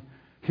own,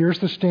 here's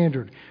the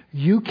standard.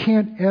 You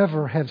can't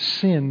ever have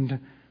sinned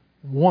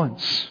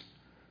once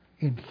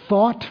in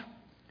thought,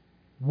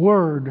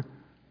 word,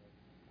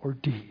 or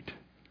deed.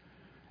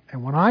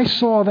 And when I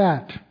saw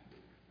that,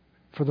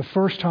 for the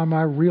first time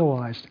I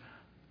realized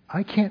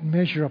I can't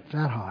measure up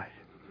that high.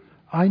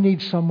 I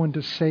need someone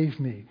to save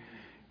me.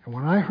 And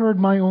when I heard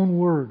my own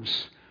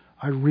words,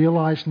 I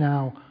realized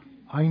now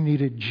I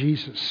needed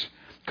Jesus.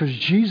 Because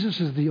Jesus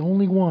is the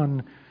only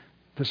one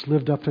that's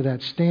lived up to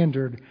that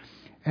standard.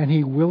 And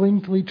He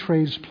willingly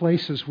trades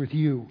places with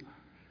you.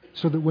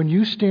 So that when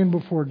you stand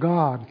before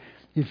God,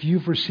 if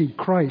you've received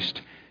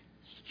Christ,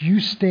 You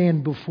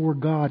stand before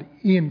God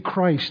in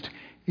Christ,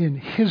 in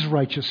His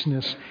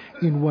righteousness,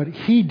 in what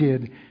He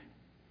did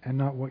and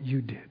not what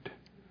you did.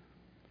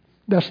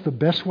 That's the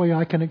best way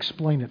I can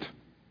explain it.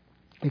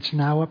 It's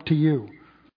now up to you.